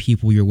with the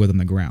people you're with on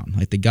the ground.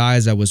 Like the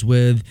guys I was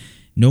with,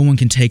 no one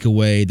can take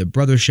away the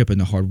brothership and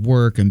the hard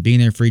work and being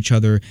there for each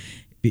other.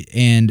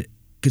 And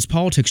because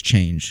politics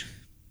change,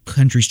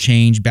 countries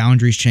change,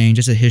 boundaries change.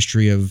 It's a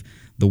history of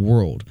the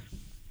world.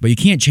 But you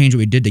can't change what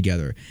we did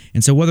together.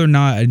 And so whether or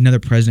not another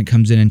president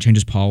comes in and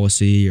changes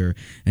policy or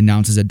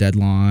announces a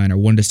deadline, or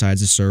one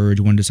decides to surge,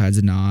 one decides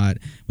to not,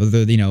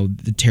 whether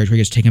the territory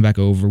gets taken back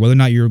over, whether or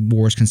not your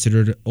war is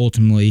considered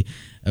ultimately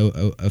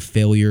a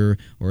failure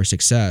or a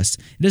success,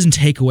 it doesn't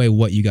take away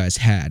what you guys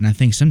had. And I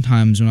think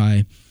sometimes when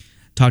I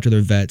talk to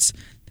other vets,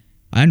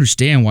 I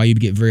understand why you'd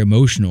get very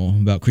emotional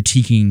about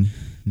critiquing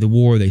the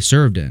war they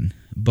served in.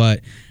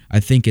 But I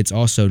think it's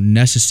also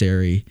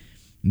necessary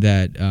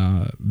that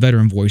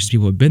veteran voices,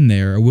 people who have been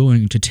there, are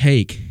willing to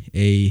take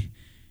a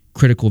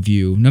critical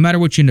view, no matter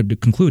what you end up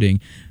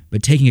concluding,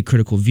 but taking a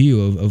critical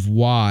view of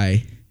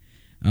why,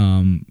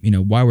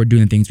 why we're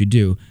doing the things we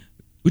do,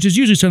 which is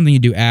usually something you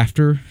do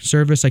after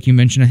service. Like you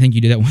mentioned, I think you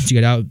did that once you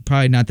get out.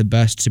 Probably not the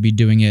best to be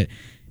doing it,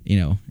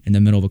 in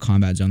the middle of a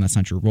combat zone. That's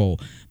not your role.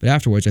 But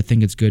afterwards, I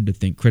think it's good to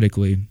think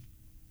critically.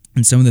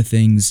 And some of the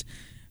things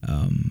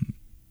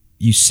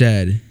you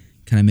said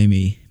kind of made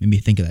me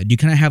think of that. Do you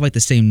kind of have like the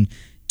same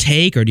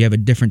take, or do you have a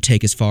different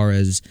take as far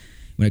as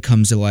when it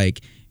comes to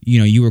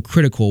you were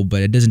critical,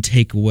 but it doesn't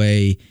take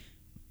away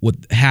what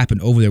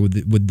happened over there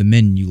with the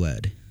men you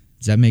led?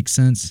 Does that make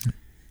sense?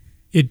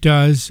 It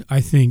does.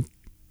 I think,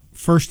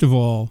 first of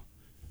all,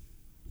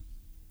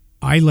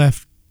 I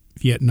left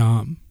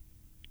Vietnam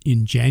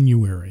in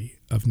January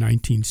of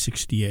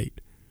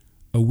 1968,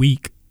 a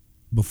week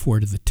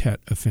before the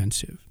Tet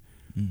Offensive.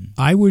 Mm-hmm.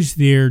 I was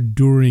there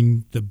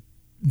during the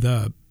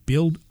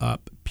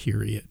build-up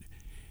period.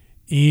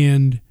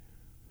 And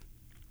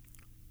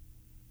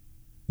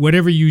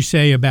whatever you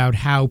say about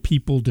how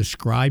people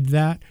described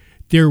that,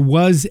 there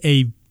was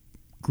a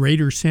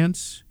greater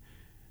sense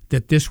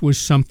that this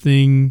was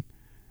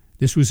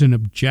an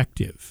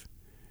objective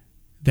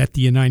that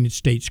the United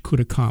States could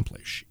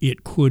accomplish.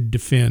 It could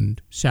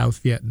defend South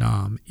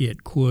Vietnam.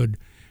 It could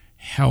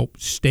help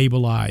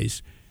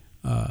stabilize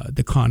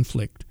the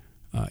conflict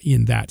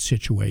in that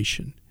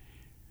situation.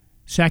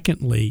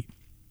 Secondly,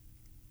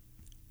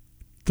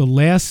 the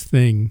last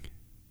thing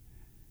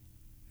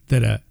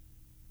that a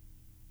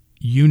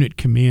unit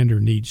commander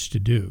needs to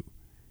do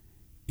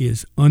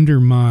is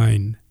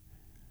undermine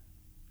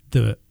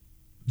the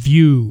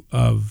view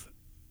of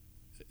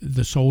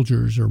the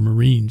soldiers or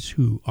Marines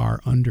who are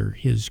under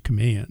his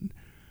command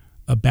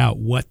about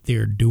what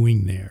they're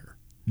doing there,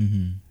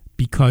 mm-hmm.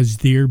 because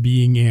they're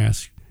being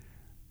asked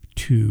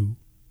to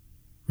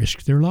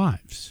risk their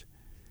lives.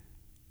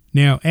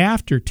 Now,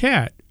 after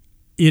Tet,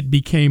 it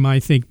became, I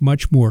think,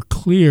 much more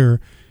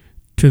clear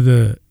to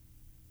the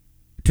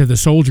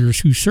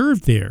soldiers who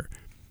served there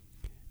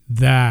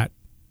that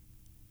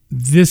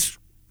this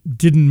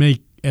didn't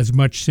make as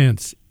much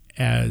sense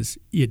as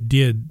it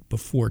did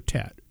before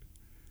Tet.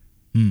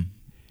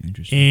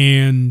 Interesting.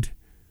 And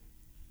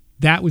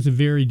that was a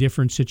very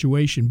different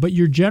situation. But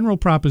your general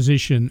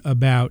proposition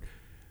about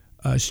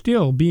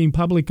still being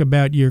public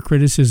about your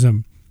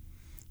criticism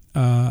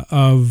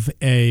of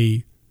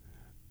a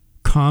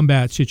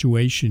combat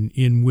situation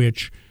in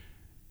which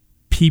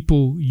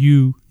people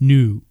you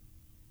knew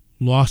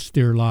lost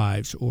their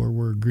lives or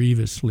were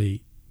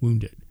grievously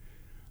wounded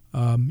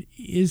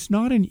is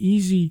not an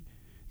easy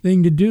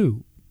thing to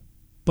do.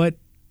 But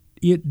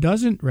it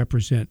doesn't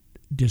represent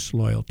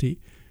disloyalty,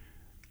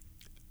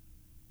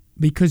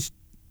 because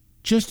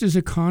just as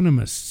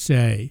economists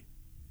say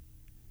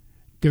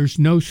there's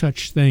no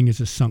such thing as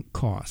a sunk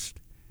cost,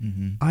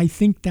 mm-hmm. I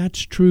think that's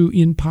true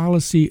in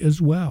policy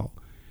as well.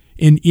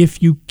 And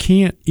if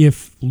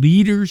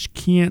leaders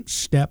can't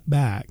step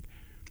back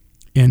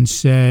and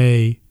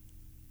say,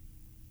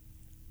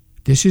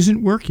 this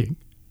isn't working,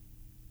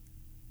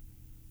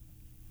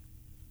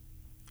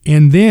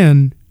 and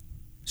then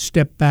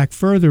step back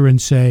further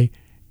and say,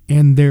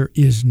 and there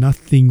is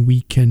nothing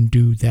we can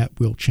do that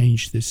will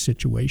change this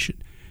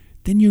situation,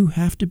 then you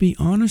have to be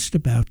honest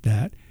about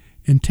that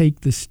and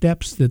take the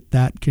steps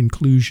that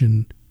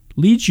conclusion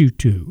leads you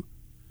to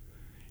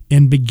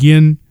and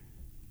begin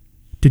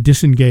to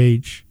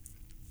disengage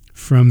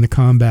from the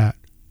combat,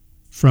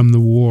 from the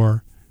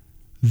war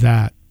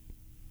that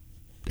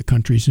the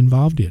country's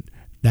involved in.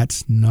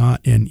 That's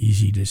not an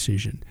easy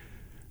decision,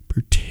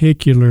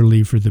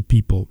 particularly for the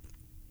people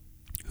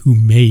who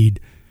made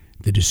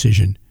the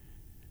decision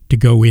to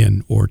go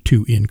in or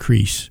to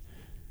increase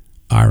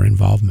our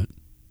involvement,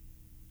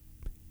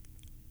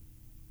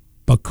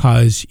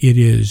 because it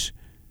is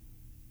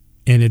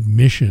an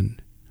admission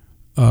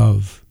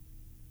of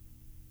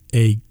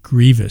a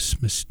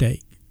grievous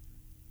mistake,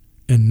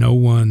 and no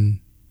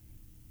one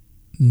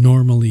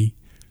normally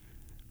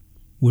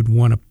would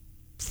want to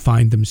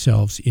find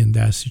themselves in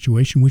that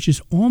situation, which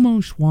is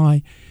almost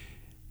why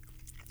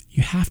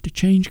you have to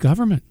change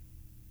government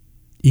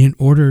in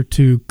order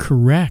to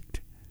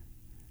correct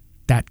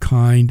that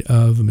kind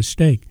of a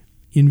mistake.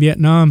 In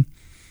Vietnam,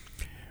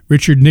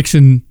 Richard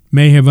Nixon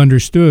may have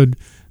understood,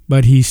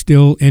 but he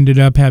still ended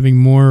up having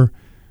more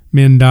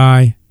men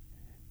die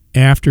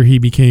after he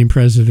became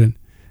president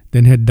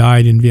than had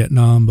died in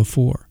Vietnam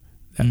before.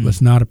 That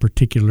was not a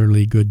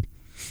particularly good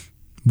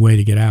way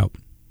to get out.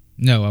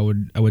 No,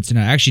 I would say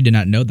not. I actually did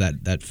not know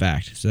that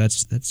fact. So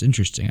that's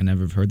interesting. I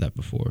never have heard that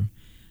before.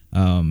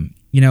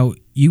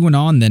 You went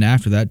on then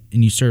after that,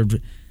 and you served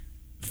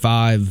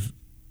 5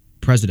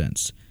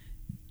 presidents.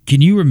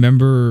 Can you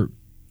remember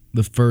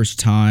the first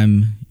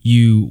time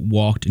you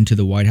walked into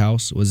the White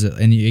House? Was it,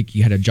 and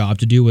you had a job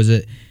to do? Was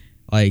it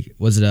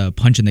a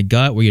punch in the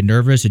gut? Were you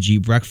nervous? Did you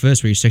eat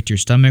breakfast? Were you sick to your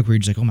stomach? Were you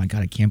just like, oh my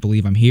God, I can't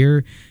believe I'm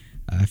here?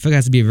 I feel like it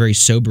has to be a very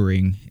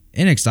sobering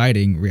and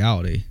exciting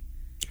reality.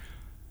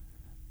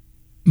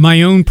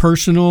 My own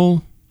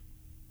personal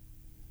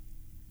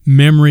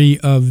memory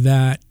of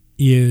that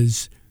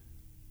is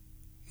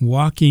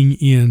walking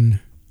in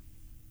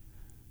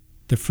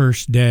the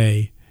first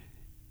day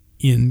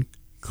in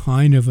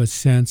kind of a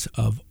sense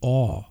of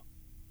awe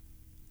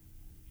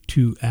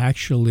to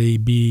actually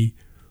be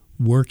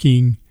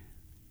working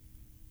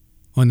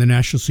on the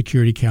National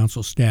Security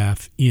Council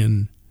staff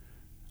in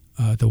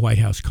the White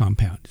House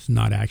compound. It's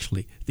not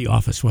actually, the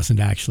office wasn't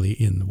actually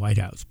in the White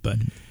House, but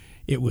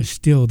it was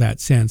still that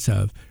sense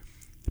of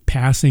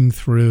passing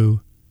through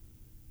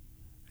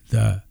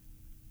the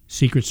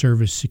Secret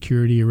Service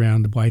security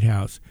around the White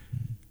House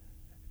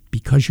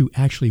because you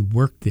actually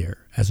worked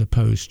there as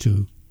opposed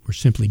to we're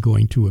simply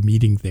going to a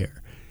meeting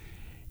there.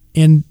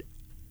 And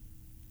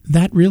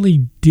that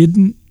really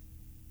didn't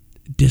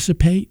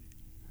dissipate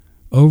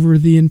over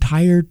the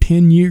entire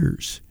 10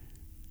 years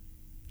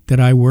that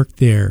I worked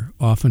there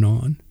off and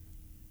on.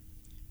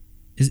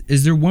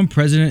 Is there one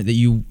president that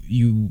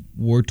you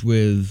worked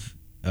with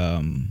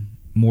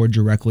more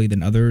directly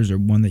than others, or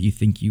one that you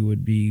think you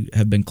would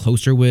have been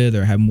closer with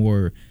or have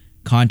more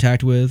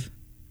contact with?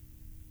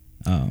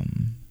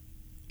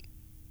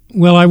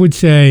 Well, I would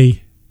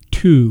say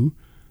 2.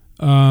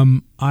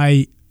 And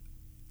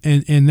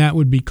that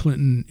would be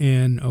Clinton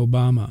and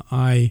Obama.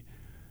 I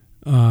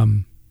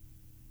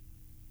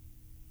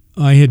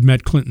had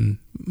met Clinton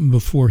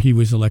before he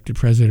was elected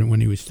president,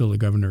 when he was still the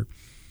governor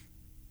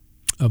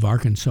of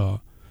Arkansas.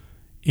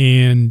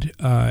 And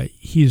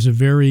he is a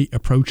very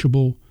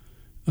approachable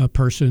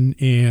person.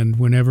 And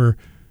whenever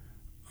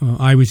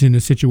I was in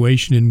a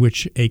situation in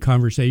which a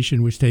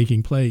conversation was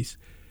taking place,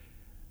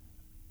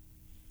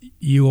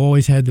 you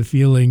always had the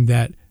feeling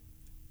that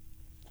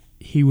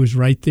he was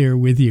right there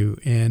with you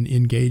and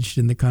engaged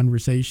in the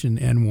conversation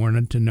and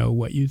wanted to know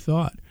what you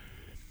thought.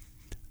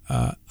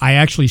 I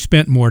actually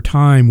spent more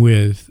time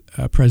with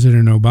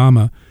President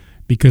Obama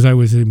because I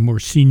was a more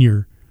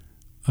senior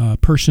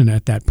person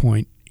at that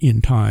point in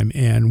time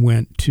and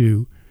went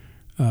to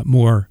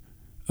more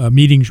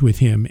meetings with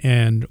him,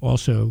 and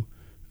also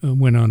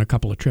went on a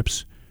couple of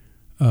trips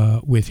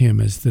with him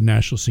as the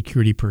national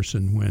security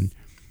person when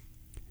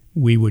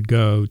we would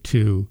go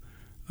to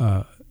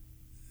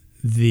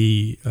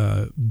the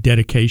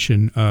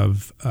dedication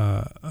of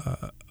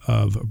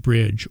a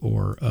bridge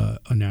or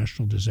a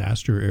national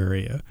disaster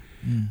area,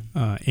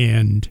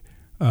 and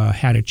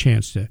had a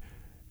chance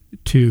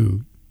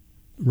to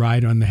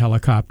ride on the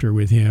helicopter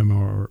with him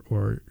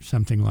or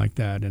something like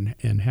that,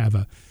 and have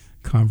a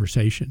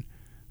conversation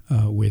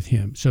with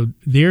him. So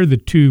they're the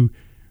 2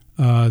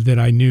 that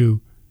I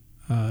knew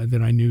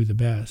the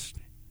best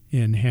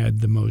and had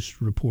the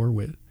most rapport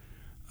with.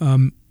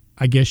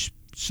 I guess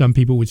some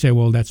people would say,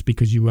 well, that's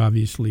because you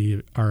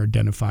obviously are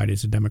identified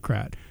as a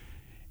Democrat.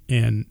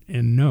 And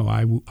no,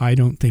 I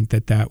don't think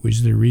that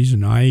was the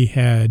reason. I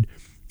had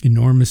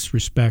enormous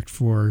respect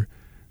for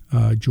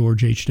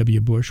George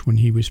H.W. Bush when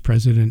he was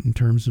president in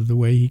terms of the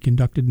way he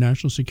conducted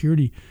national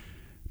security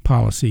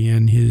policy,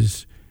 and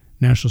his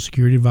National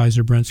Security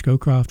Advisor, Brent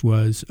Scowcroft,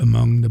 was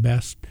among the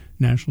best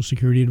national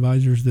security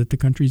advisors that the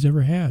country's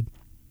ever had.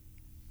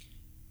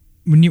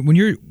 When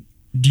you're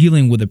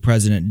dealing with a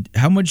president,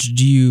 how much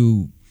do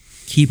you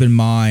keep in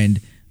mind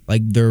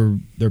like their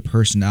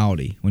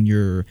personality when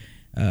you're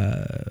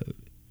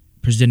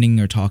presenting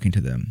or talking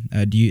to them?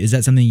 Is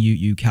that something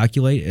you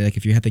calculate? Like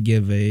if you have to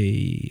give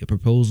a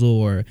proposal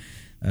or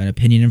an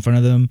opinion in front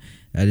of them,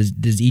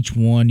 does each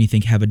one you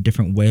think have a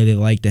different way they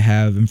like to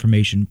have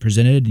information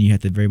presented, and you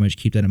have to very much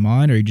keep that in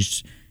mind, or you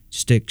just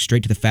stick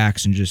straight to the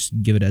facts and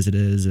just give it as it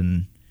is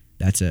and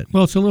that's it?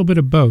 Well, it's a little bit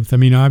of both. I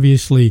mean,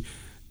 obviously,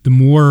 the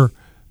more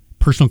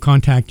personal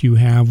contact you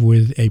have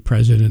with a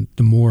president,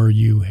 the more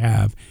you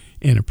have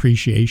an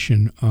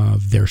appreciation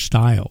of their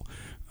style.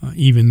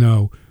 Even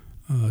though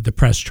the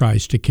press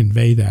tries to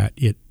convey that,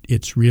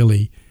 it's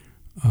really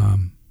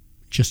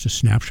just a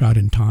snapshot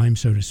in time,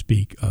 so to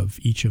speak, of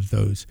each of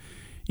those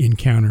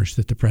encounters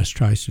that the press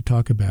tries to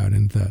talk about.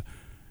 And the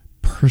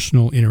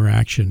personal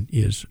interaction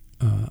is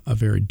a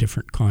very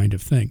different kind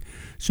of thing.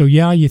 So,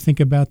 yeah, you think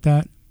about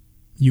that.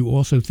 You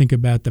also think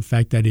about the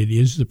fact that it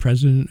is the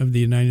President of the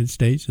United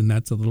States, and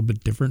that's a little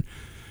bit different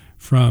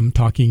from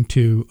talking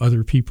to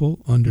other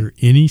people under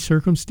any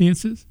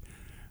circumstances.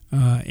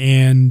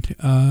 And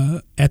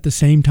at the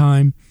same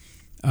time,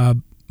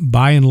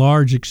 by and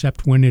large,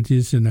 except when it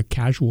is in a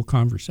casual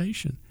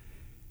conversation,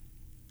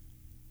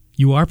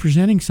 you are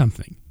presenting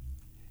something,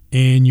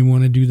 and you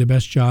want to do the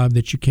best job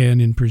that you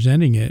can in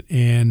presenting it,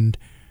 and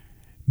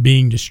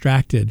being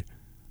distracted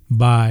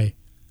by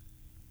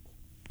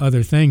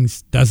other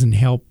things doesn't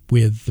help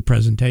with the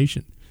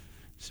presentation.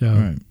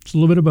 So It's a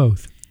little bit of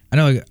both. I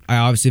know I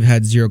obviously have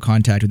had zero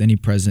contact with any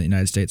president of the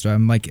United States, so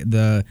I'm like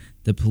the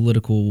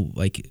political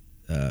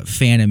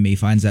fan in me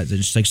finds that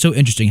just like so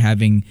interesting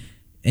having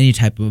any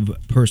type of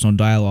personal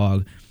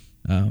dialogue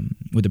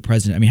with the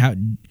president. I mean,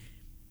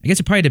 I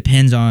guess it probably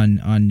depends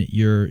on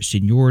your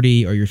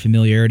seniority or your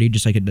familiarity,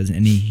 just like it does in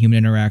any human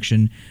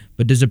interaction.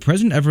 But does the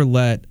president ever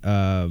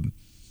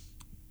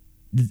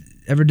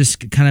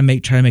just kind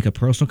of try to make a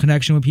personal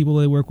connection with people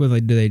they work with?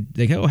 Like, do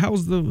they go,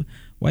 how's the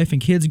wife and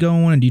kids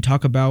going? And do you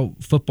talk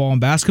about football and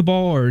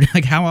basketball, or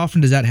like how often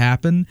does that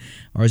happen?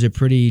 Or is it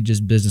pretty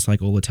just business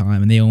like all the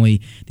time, and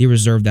they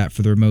reserve that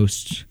for their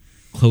most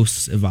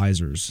close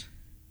advisors?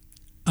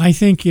 I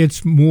think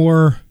it's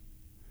more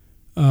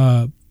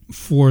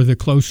for the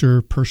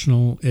closer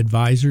personal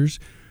advisors,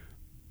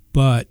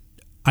 but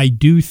I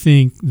do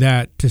think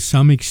that to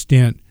some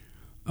extent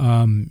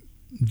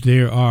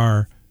there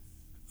are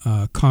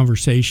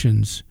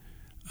conversations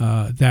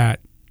that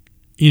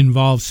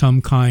involve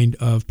some kind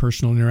of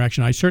personal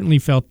interaction. I certainly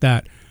felt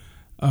that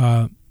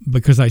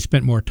because I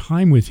spent more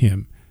time with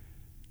him,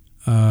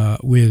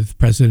 with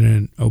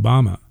President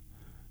Obama.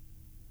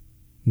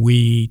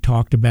 We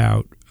talked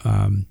about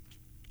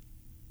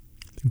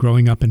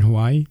growing up in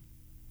Hawaii,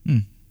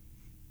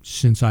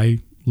 since I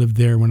lived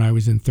there when I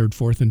was in 3rd,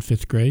 4th, and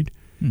 5th grade.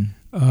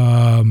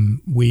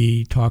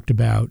 We talked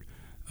about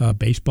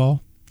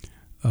baseball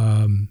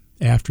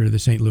after the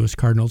St. Louis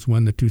Cardinals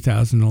won the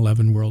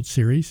 2011 World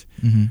Series.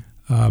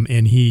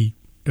 And he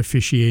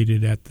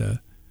officiated at the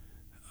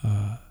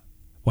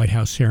White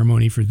House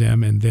ceremony for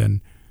them, and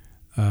then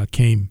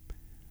came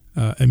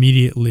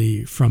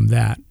immediately from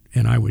that,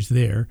 and I was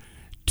there,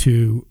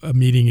 to a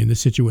meeting in the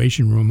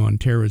Situation Room on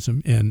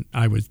terrorism, and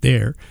I was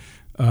there.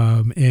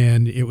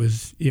 And it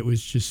was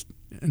just,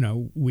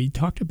 we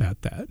talked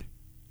about that.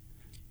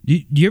 Do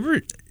you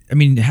ever, I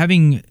mean,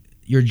 having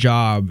your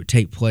job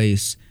take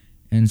place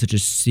in such a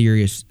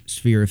serious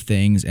sphere of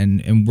things,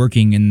 and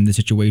working in the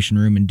Situation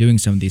Room and doing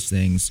some of these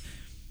things,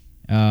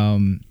 I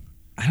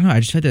don't know, I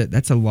just had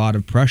that's a lot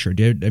of pressure.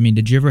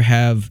 Did you ever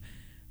have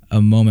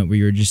a moment where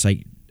you're just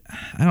like,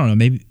 I don't know,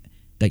 maybe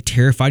like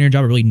terrified in your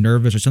job, or really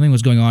nervous, or something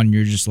was going on, and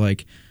you're just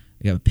like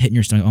you have a pit in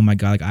your stomach, oh my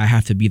God, like I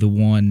have to be the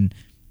one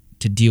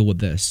to deal with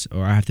this,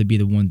 or I have to be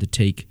the one to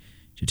take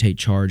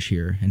charge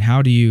here? And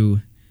how do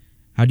you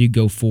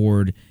go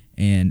forward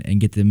and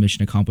get the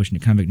mission accomplished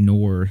and kind of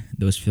ignore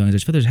those feelings? I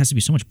just feel there has to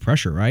be so much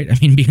pressure, right? I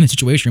mean, being in the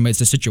Situation Room,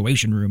 it's a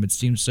Situation Room. It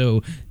seems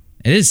so,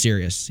 it is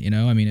serious,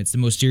 I mean, it's the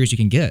most serious you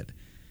can get.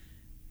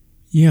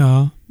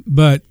 Yeah,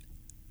 but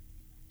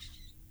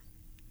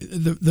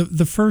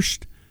the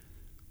first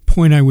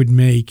point I would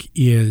make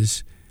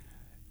is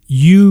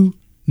you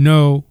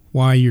know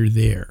why you're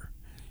there.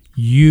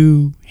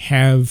 You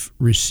have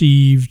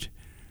received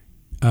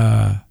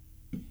a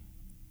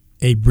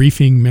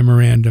briefing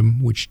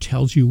memorandum which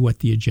tells you what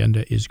the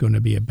agenda is going to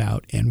be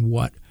about and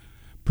what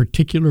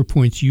particular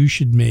points you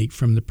should make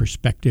from the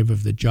perspective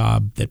of the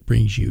job that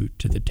brings you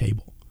to the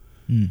table.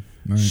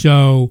 Right.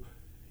 So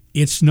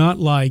it's not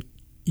like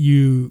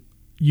you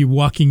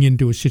walking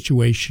into a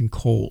situation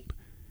cold.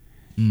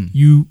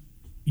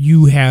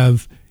 You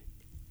have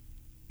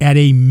at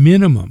a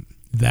minimum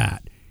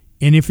that.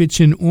 And if it's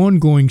an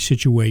ongoing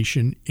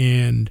situation,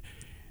 and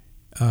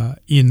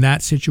in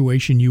that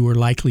situation you are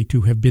likely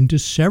to have been to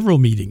several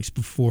meetings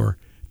before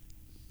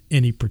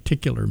any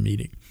particular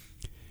meeting,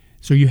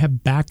 so you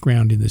have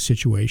background in the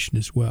situation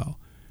as well.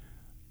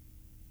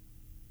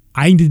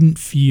 I didn't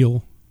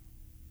feel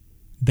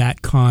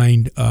that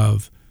kind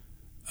of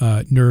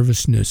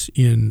nervousness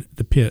in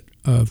the pit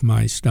of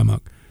my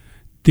stomach.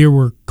 There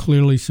were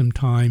clearly some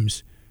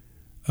times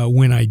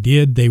when I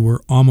did, they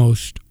were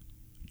almost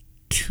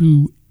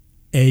to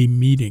a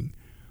meeting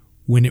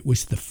when it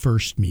was the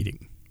first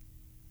meeting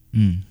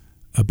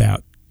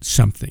about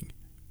something.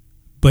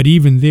 But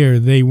even there,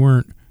 they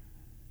weren't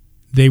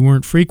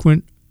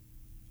frequent.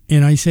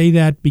 And I say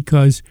that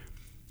because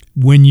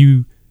when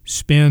you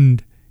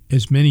spend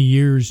as many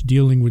years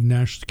dealing with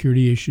national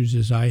security issues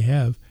as I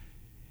have,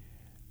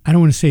 I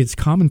don't want to say it's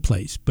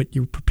commonplace, but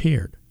you're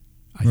prepared,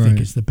 I think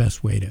is the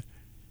best way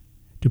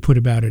to put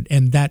about it.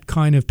 And that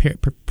kind of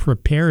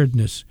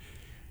preparedness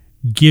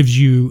gives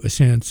you a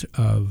sense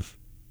of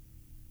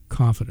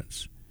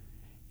confidence.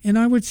 And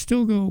I would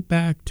still go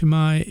back to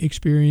my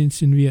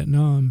experience in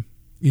Vietnam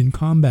in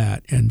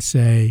combat and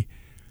say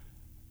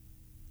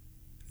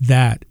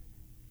that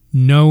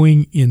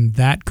knowing in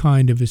that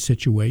kind of a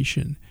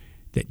situation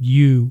that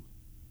you,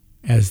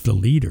 as the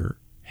leader,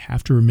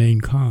 have to remain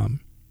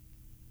calm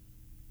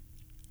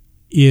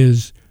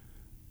is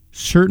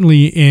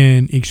certainly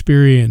an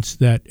experience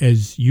that,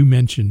 as you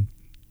mentioned,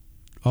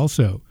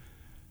 also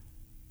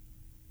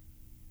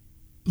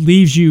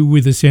leaves you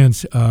with a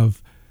sense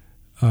of,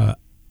 I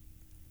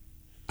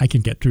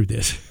can get through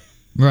this.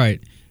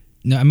 Right.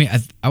 No, I mean,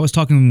 I was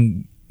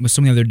talking with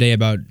someone the other day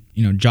about,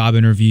 job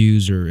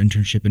interviews or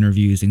internship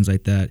interviews, things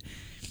like that.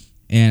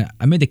 And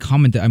I made the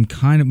comment that I'm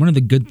kind of, one of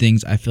the good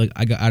things I feel like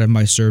I got out of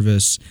my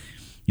service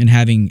and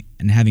having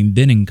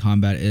been in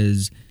combat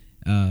is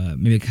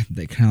maybe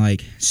that kind of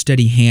like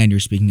steady hand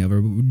you're speaking of,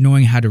 or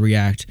knowing how to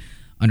react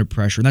under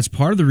pressure. And that's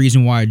part of the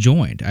reason why I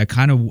joined.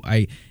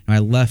 I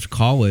left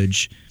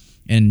college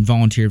and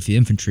volunteered for the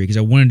infantry because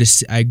I wanted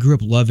to. I grew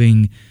up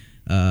loving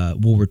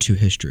World War II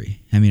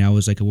history. I mean, I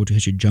was like a World War II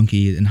history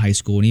junkie in high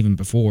school and even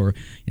before.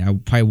 I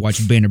probably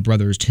watched Band of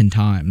Brothers 10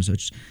 times.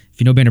 Which, if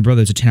you know Band of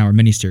Brothers, it's a 10-hour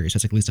miniseries.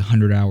 That's like at least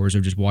 100 hours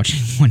of just watching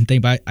one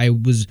thing. But I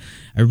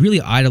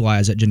really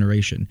idolized that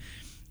generation,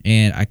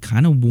 and I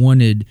kind of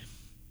wanted,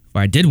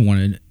 or I did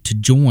want to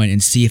join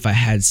and see if I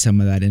had some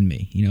of that in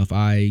me. If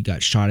I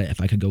got shot at, if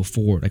I could go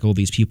forward, like all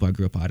these people I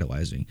grew up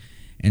idolizing.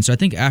 And so I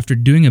think after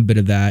doing a bit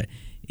of that,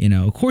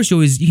 of course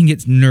you can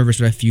get nervous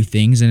about a few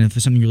things, and if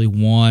it's something you really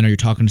want, or you're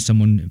talking to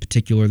someone in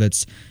particular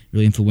that's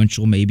really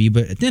influential, maybe.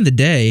 But at the end of the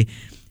day,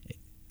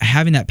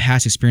 having that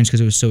past experience because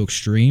it was so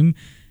extreme,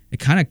 it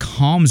kind of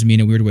calms me in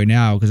a weird way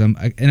now because I'm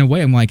like, kind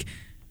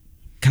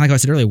of like I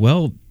said earlier.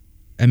 Well,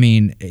 I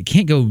mean, it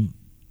can't go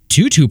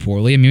too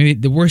poorly. I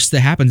mean, the worst that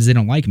happens is they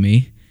don't like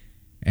me,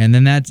 and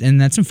that's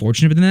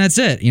unfortunate. But then that's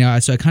it.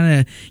 So it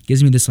kind of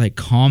gives me this like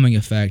calming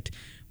effect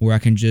where I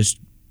can just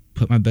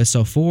put my best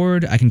self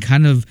forward. I can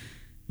kind of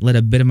let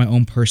a bit of my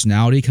own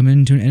personality come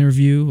into an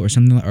interview or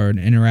something, or an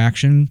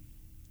interaction,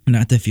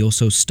 not to feel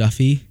so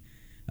stuffy.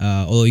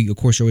 Although of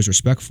course you're always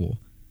respectful,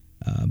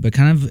 but it's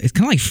kind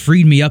of like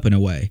freed me up in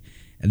a way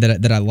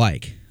that I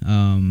like.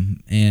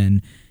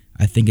 And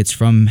I think it's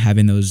from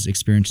having those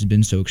experiences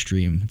been so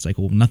extreme. It's like,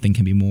 well, nothing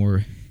can be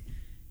more,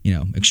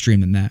 extreme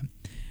than that.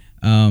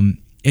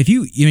 If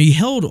you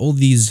held all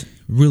these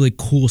really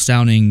cool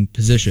sounding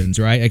positions,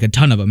 right? Like a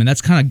ton of them, and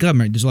that's kind of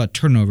government. There's a lot of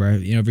turnover.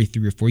 Every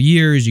 3 or 4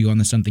 years, you go on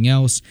to something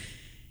else.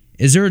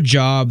 Is there a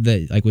job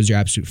that like was your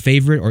absolute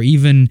favorite, or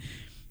even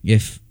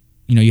if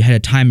you had a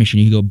time machine,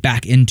 you could go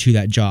back into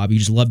that job, you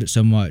just loved it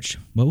so much?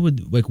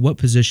 What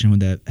position would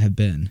that have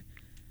been?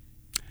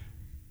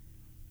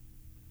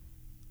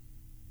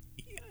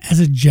 As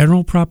a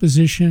general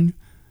proposition,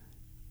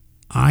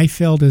 I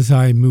felt as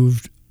I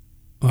moved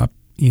up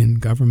in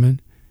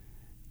government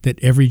that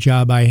every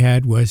job I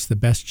had was the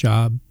best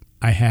job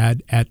I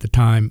had at the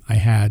time I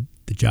had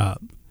the job.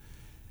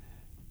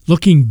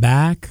 Looking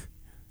back,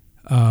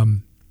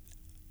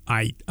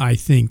 I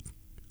think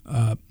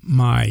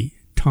my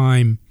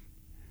time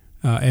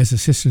as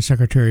Assistant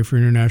Secretary for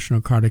International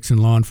Narcotics and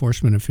Law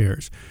Enforcement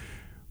Affairs,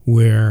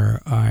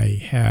 where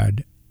I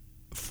had,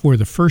 for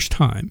the first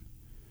time,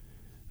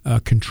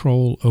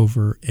 control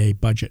over a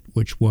budget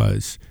which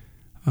was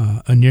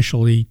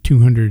initially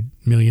 $200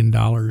 million,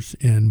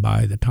 and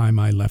by the time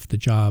I left the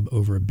job,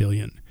 over $1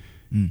 billion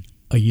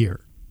a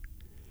year.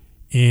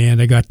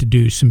 And I got to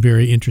do some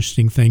very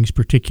interesting things,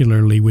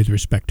 particularly with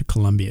respect to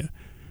Colombia.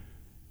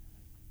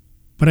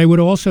 But I would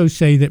also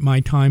say that my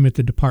time at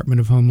the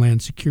Department of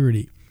Homeland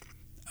Security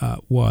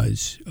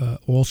was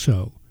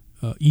also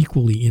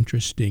equally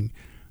interesting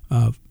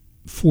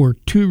for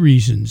two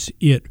reasons.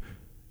 It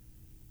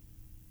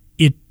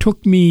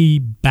took me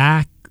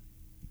back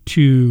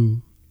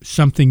to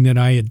something that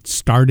I had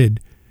started,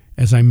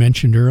 as I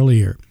mentioned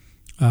earlier,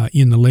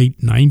 in the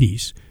late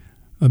 90s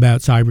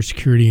about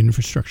cybersecurity and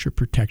infrastructure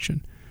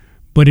protection.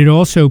 But it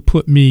also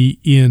put me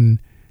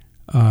in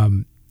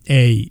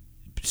a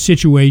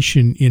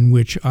situation in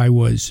which I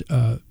was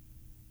a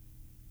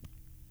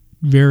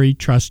very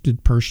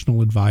trusted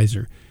personal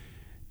advisor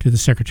to the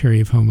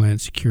Secretary of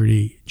Homeland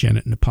Security,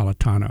 Janet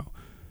Napolitano,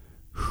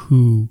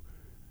 who,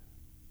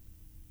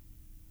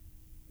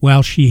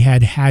 while she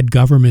had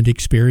government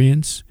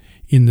experience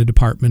in the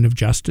Department of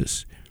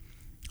Justice,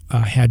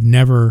 had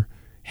never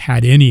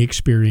had any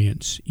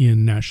experience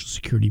in national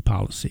security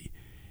policy.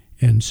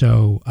 And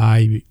so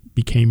I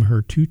became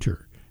her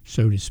tutor,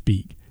 so to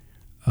speak.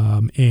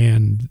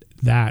 And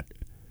that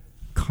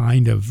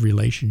kind of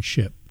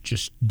relationship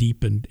just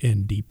deepened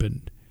and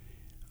deepened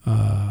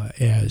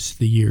as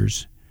the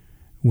years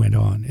went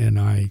on. And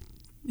I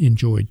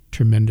enjoyed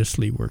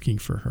tremendously working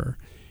for her.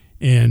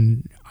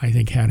 And I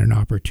think had an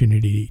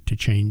opportunity to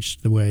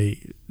change the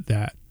way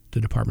that the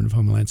Department of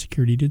Homeland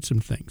Security did some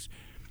things.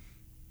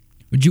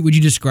 Would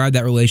you describe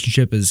that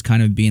relationship as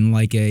kind of being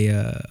like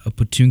a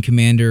platoon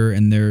commander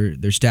and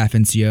their staff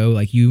NCO?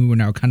 Like you were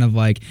now kind of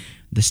like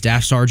the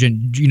staff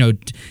sergeant,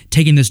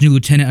 taking this new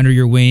lieutenant under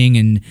your wing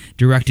and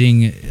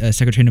directing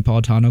Secretary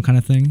Napolitano kind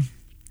of thing?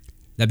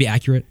 That'd be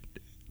accurate?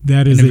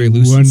 That is a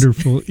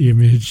wonderful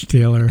image,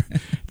 Taylor.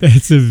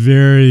 That's a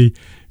very,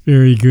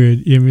 very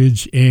good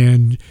image.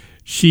 And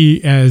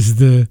she, as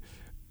the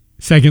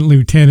second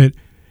lieutenant,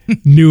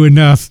 knew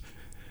enough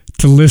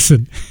to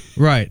listen.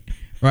 Right.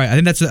 Right. I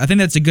think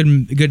that's a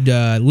good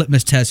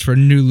litmus test for a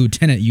new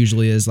lieutenant.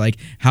 Usually is like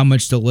how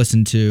much they'll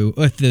listen to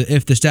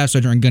if the staff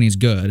sergeant and gunny's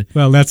good.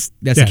 Well, that's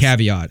a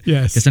caveat.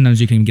 Yes. Because sometimes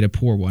you can get a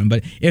poor one,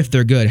 but if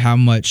they're good, how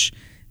much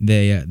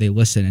they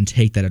listen and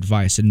take that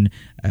advice. And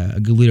a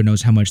good leader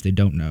knows how much they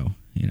don't know.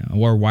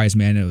 Or a wise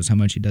man knows how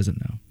much he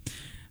doesn't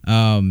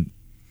know.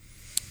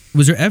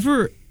 Was there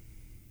ever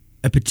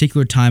a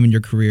particular time in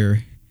your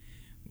career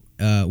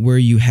where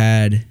you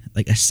had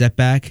like a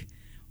setback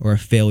or a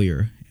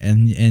failure?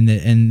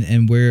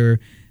 And where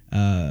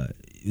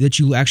that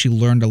you actually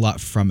learned a lot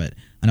from it.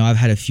 I know I've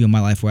had a few in my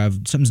life where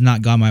something's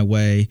not gone my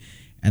way,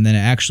 and then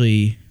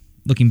actually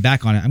looking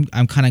back on it,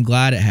 I'm kind of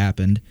glad it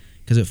happened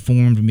because it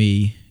formed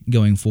me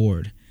going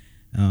forward.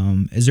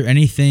 Is there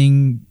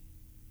anything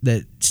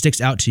that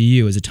sticks out to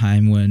you as a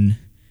time when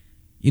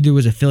either it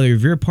was a failure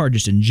of your part,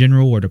 just in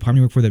general, or department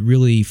you work for, that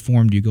really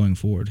formed you going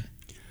forward?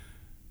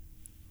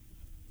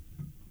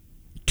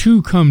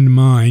 Two come to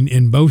mind,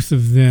 and both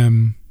of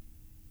them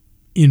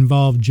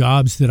involved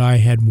jobs that I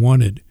had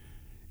wanted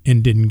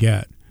and didn't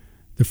get.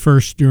 The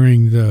first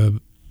during the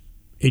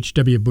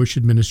H.W. Bush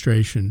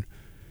administration,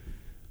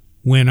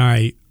 when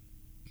I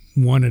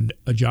wanted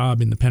a job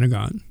in the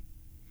Pentagon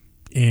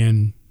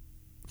and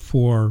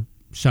for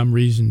some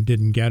reason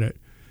didn't get it.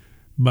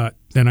 But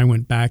then I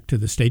went back to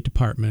the State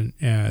Department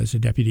as a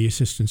Deputy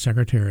Assistant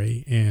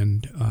Secretary,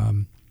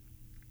 and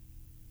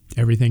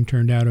everything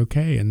turned out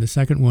okay. And the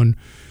second one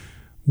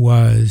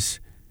was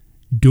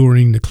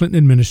during the Clinton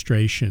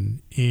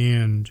administration,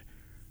 and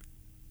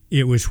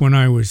it was when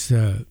I was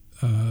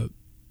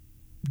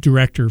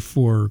director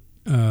for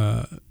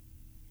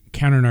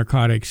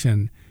counter-narcotics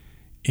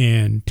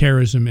and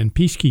terrorism and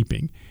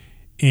peacekeeping,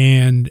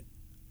 and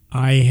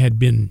I had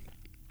been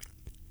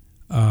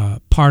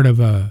part of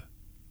a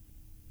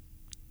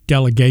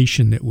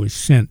delegation that was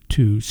sent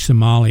to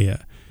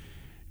Somalia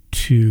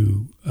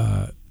to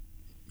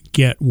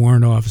get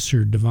Warrant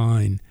Officer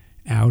Devine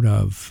out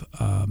of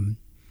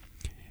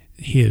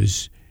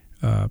his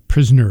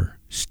prisoner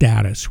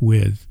status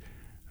with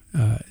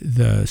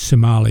the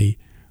Somali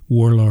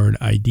warlord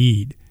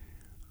Aidid.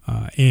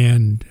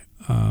 And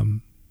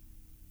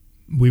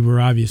we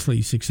were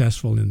obviously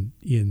successful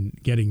in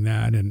getting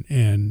that.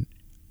 And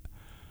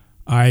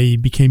I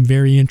became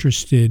very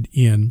interested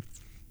in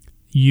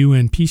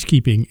UN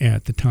peacekeeping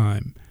at the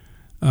time.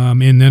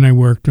 And then I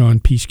worked on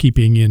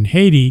peacekeeping in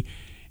Haiti,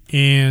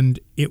 and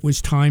it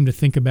was time to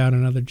think about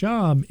another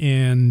job.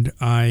 And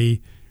I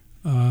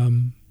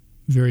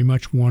very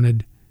much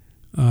wanted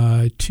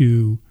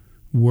to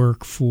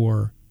work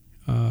for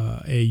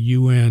a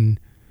UN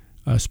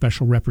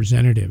special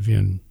representative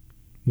in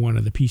one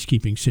of the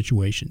peacekeeping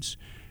situations.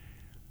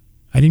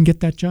 I didn't get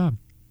that job,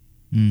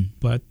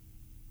 but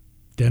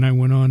then I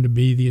went on to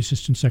be the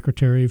Assistant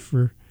Secretary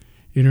for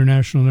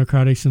International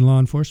Narcotics and Law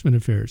Enforcement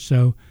Affairs.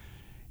 So,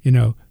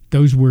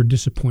 those were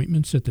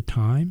disappointments at the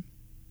time.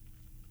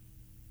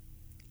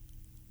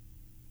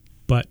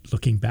 But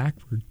looking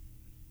backward,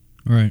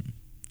 right,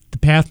 the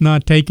path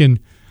not taken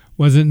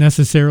wasn't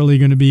necessarily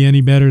going to be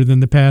any better than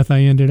the path I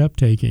ended up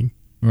taking.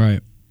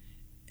 Right.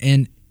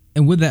 And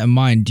with that in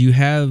mind, do you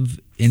have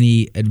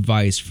any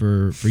advice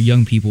for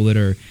young people that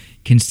are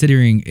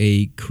considering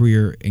a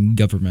career in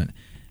government?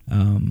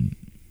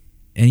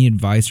 Any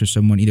advice for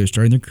someone either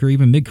starting their career,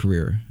 even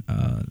mid-career,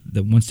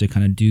 that wants to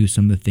kind of do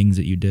some of the things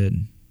that you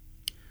did?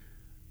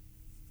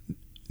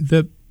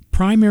 The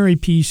primary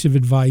piece of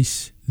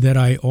advice that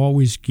I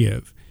always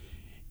give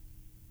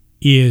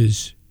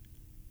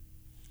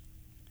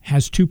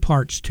has two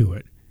parts to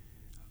it.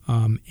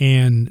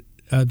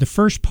 The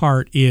first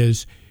part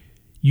is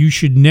you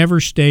should never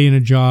stay in a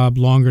job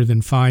longer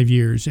than 5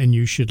 years, and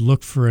you should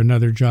look for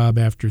another job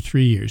after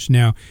 3 years.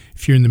 Now,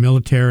 if you're in the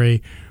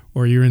military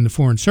or you're in the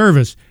Foreign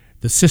Service,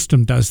 the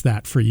system does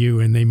that for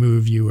you and they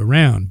move you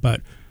around.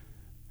 But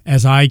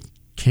as I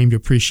came to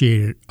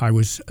appreciate it, I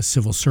was a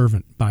civil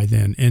servant by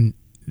then, and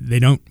they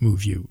don't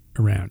move you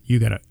around. You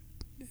got to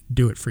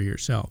do it for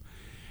yourself.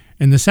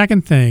 And the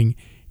second thing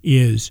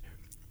is,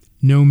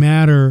 no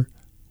matter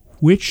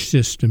which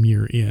system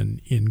you're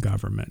in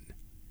government,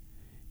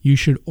 you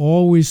should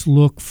always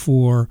look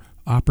for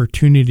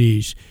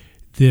opportunities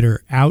that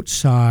are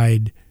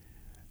outside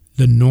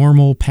the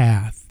normal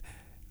path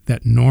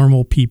that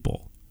normal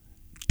people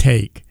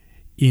take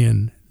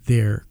in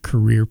their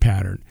career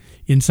pattern.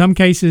 In some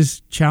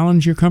cases,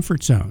 challenge your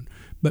comfort zone,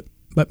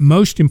 but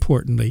most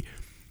importantly,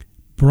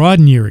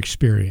 broaden your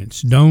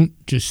experience. Don't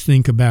just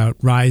think about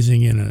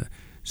rising in a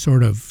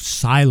sort of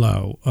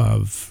silo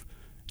of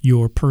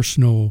your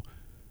personal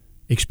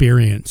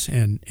experience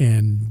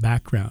and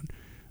background.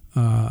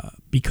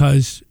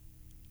 Because,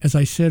 as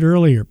I said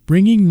earlier,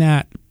 bringing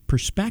that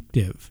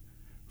perspective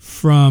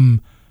from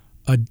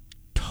a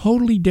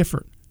totally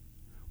different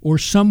or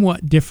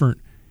somewhat different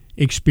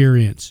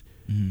experience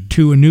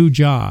to a new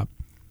job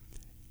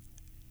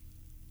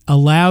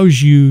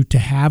allows you to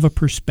have a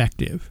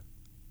perspective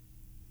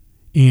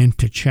and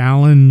to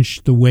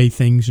challenge the way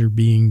things are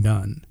being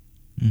done,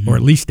 or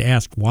at least to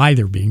ask why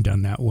they're being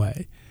done that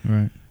way.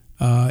 Right.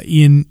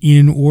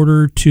 In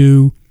order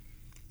to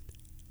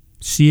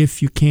See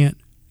if you can't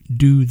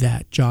do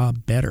that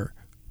job better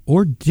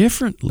or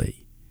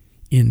differently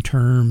in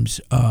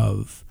terms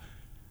of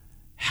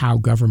how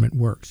government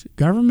works.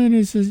 Government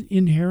is an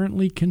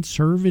inherently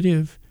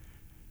conservative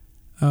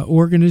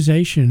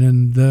organization,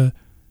 and the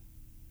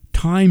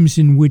times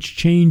in which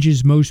change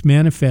is most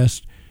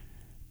manifest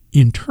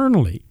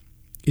internally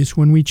is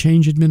when we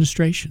change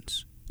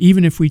administrations,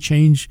 even if we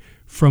change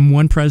from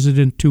one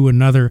president to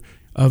another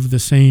of the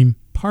same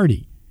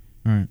party.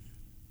 Right.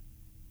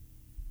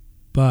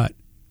 But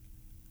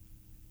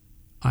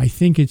I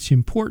think it's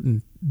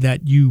important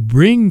that you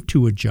bring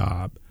to a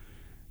job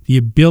the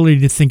ability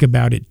to think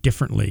about it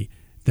differently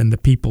than the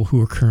people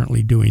who are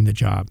currently doing the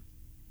job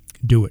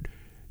do it,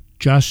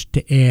 just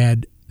to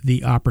add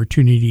the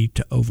opportunity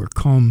to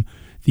overcome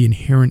the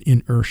inherent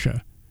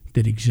inertia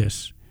that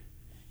exists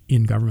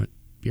in government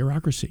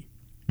bureaucracy.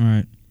 All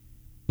right.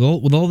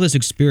 Well, with all this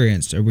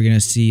experience, are we going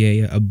to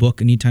see a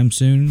book anytime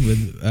soon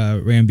with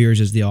Ram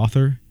Beers as the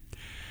author?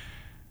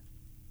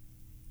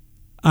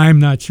 I'm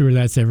not sure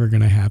that's ever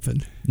going to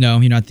happen. No,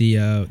 you're not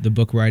the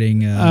book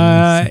writing.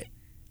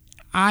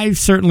 I've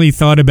certainly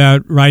thought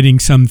about writing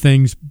some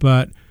things,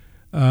 but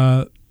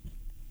by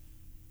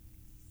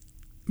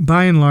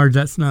and large,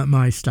 that's not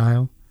my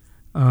style.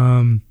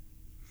 A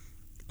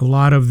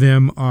lot of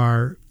them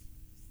are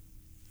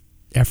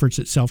efforts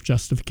at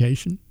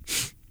self-justification.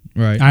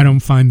 Right. I don't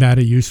find that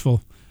a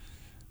useful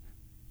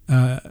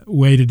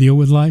way to deal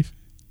with life.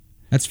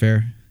 That's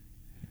fair.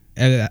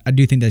 I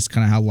do think that's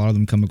kind of how a lot of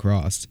them come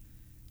across.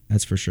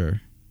 That's for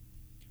sure.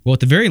 Well, at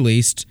the very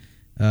least,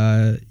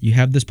 you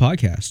have this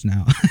podcast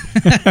now,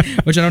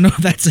 which I don't know if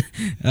that's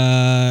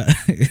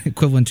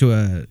equivalent to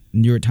a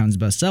New York Times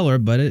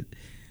bestseller,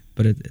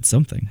 but it's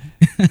something.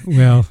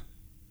 Well,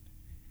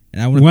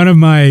 and one of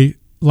my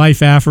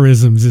life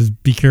aphorisms is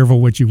 "Be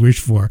careful what you wish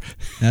for."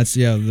 That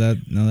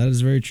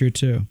is very true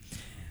too.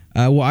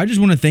 Well, I just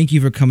want to thank you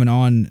for coming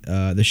on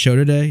the show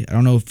today. I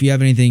don't know if you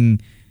have any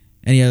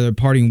other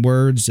parting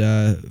words.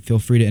 Feel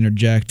free to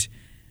interject.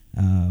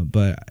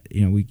 But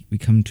we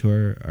come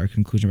to our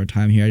conclusion of our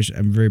time here.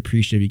 I'm very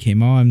appreciative you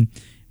came on.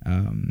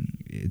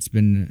 It's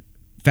been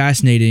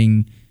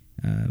fascinating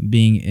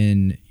being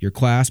in your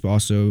class, but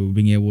also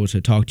being able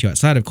to talk to you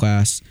outside of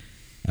class,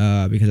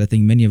 because I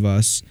think many of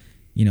us,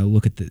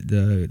 look at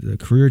the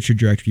career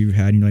trajectory you've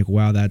had, and you're like,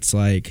 wow, that's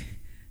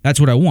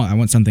what I want. I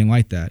want something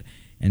like that.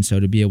 And so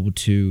to be able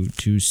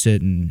to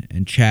sit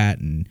and chat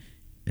and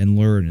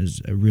learn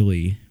is a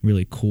really,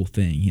 really cool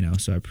thing,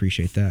 So I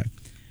appreciate that.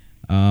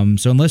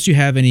 So unless you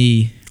have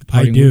any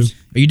parting words.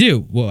 Oh, you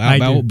do? Well,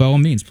 by all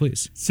means,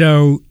 please.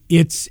 So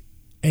it's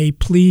a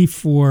plea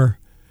for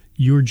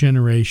your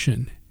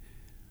generation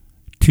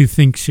to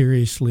think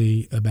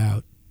seriously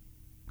about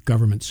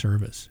government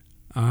service.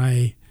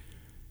 I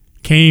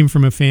came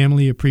from a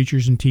family of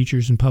preachers and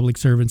teachers and public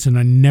servants, and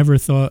I never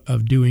thought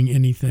of doing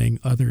anything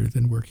other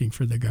than working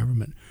for the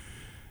government.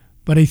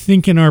 But I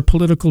think in our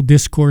political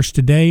discourse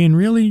today, and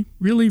really,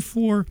 really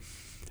for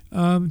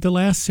the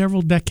last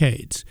several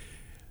decades,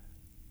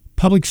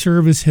 public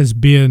service has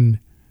been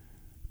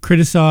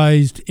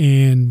criticized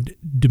and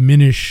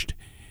diminished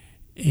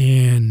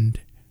and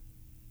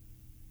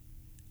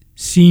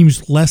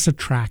seems less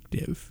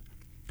attractive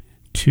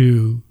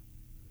to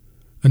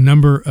a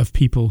number of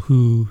people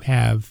who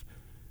have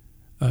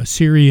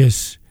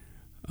serious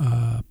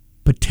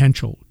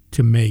potential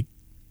to make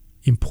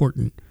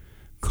important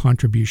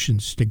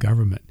contributions to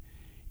government.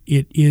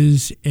 It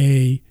is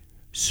a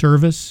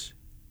service.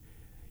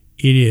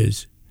 It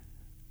is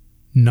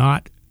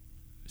not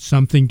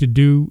something to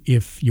do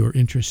if you're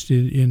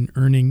interested in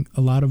earning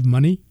a lot of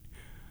money.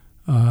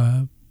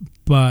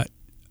 But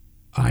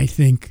I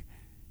think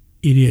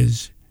it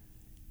is,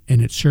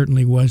 and it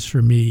certainly was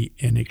for me,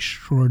 an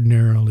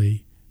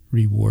extraordinarily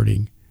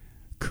rewarding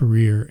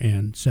career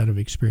and set of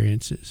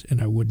experiences,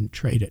 and I wouldn't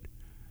trade it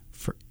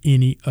for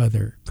any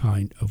other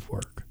kind of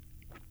work.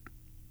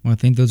 Well, I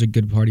think those are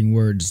good parting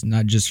words,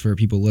 not just for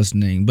people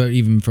listening, but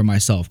even for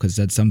myself, because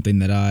that's something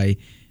that I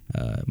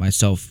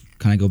myself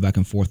kind of go back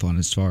and forth on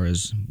as far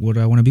as what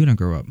do I want to be when I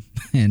grow up.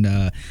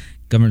 And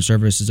government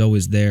service is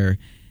always there,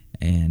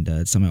 and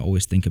it's something I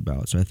always think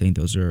about. So I think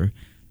those are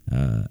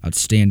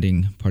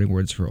outstanding parting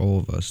words for all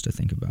of us to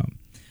think about.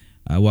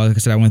 Well, like I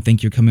said, I want to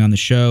thank you for coming on the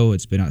show.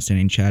 It's been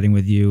outstanding chatting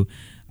with you.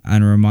 I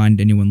want to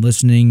remind anyone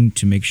listening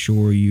to make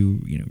sure you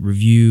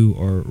review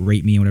or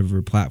rate me on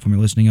whatever platform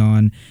you're listening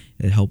on.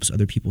 It helps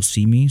other people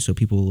see me, so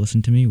people will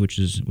listen to me, which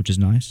is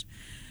nice.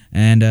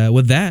 And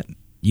with that,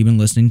 you've been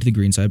listening to the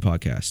Greenside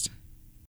Podcast.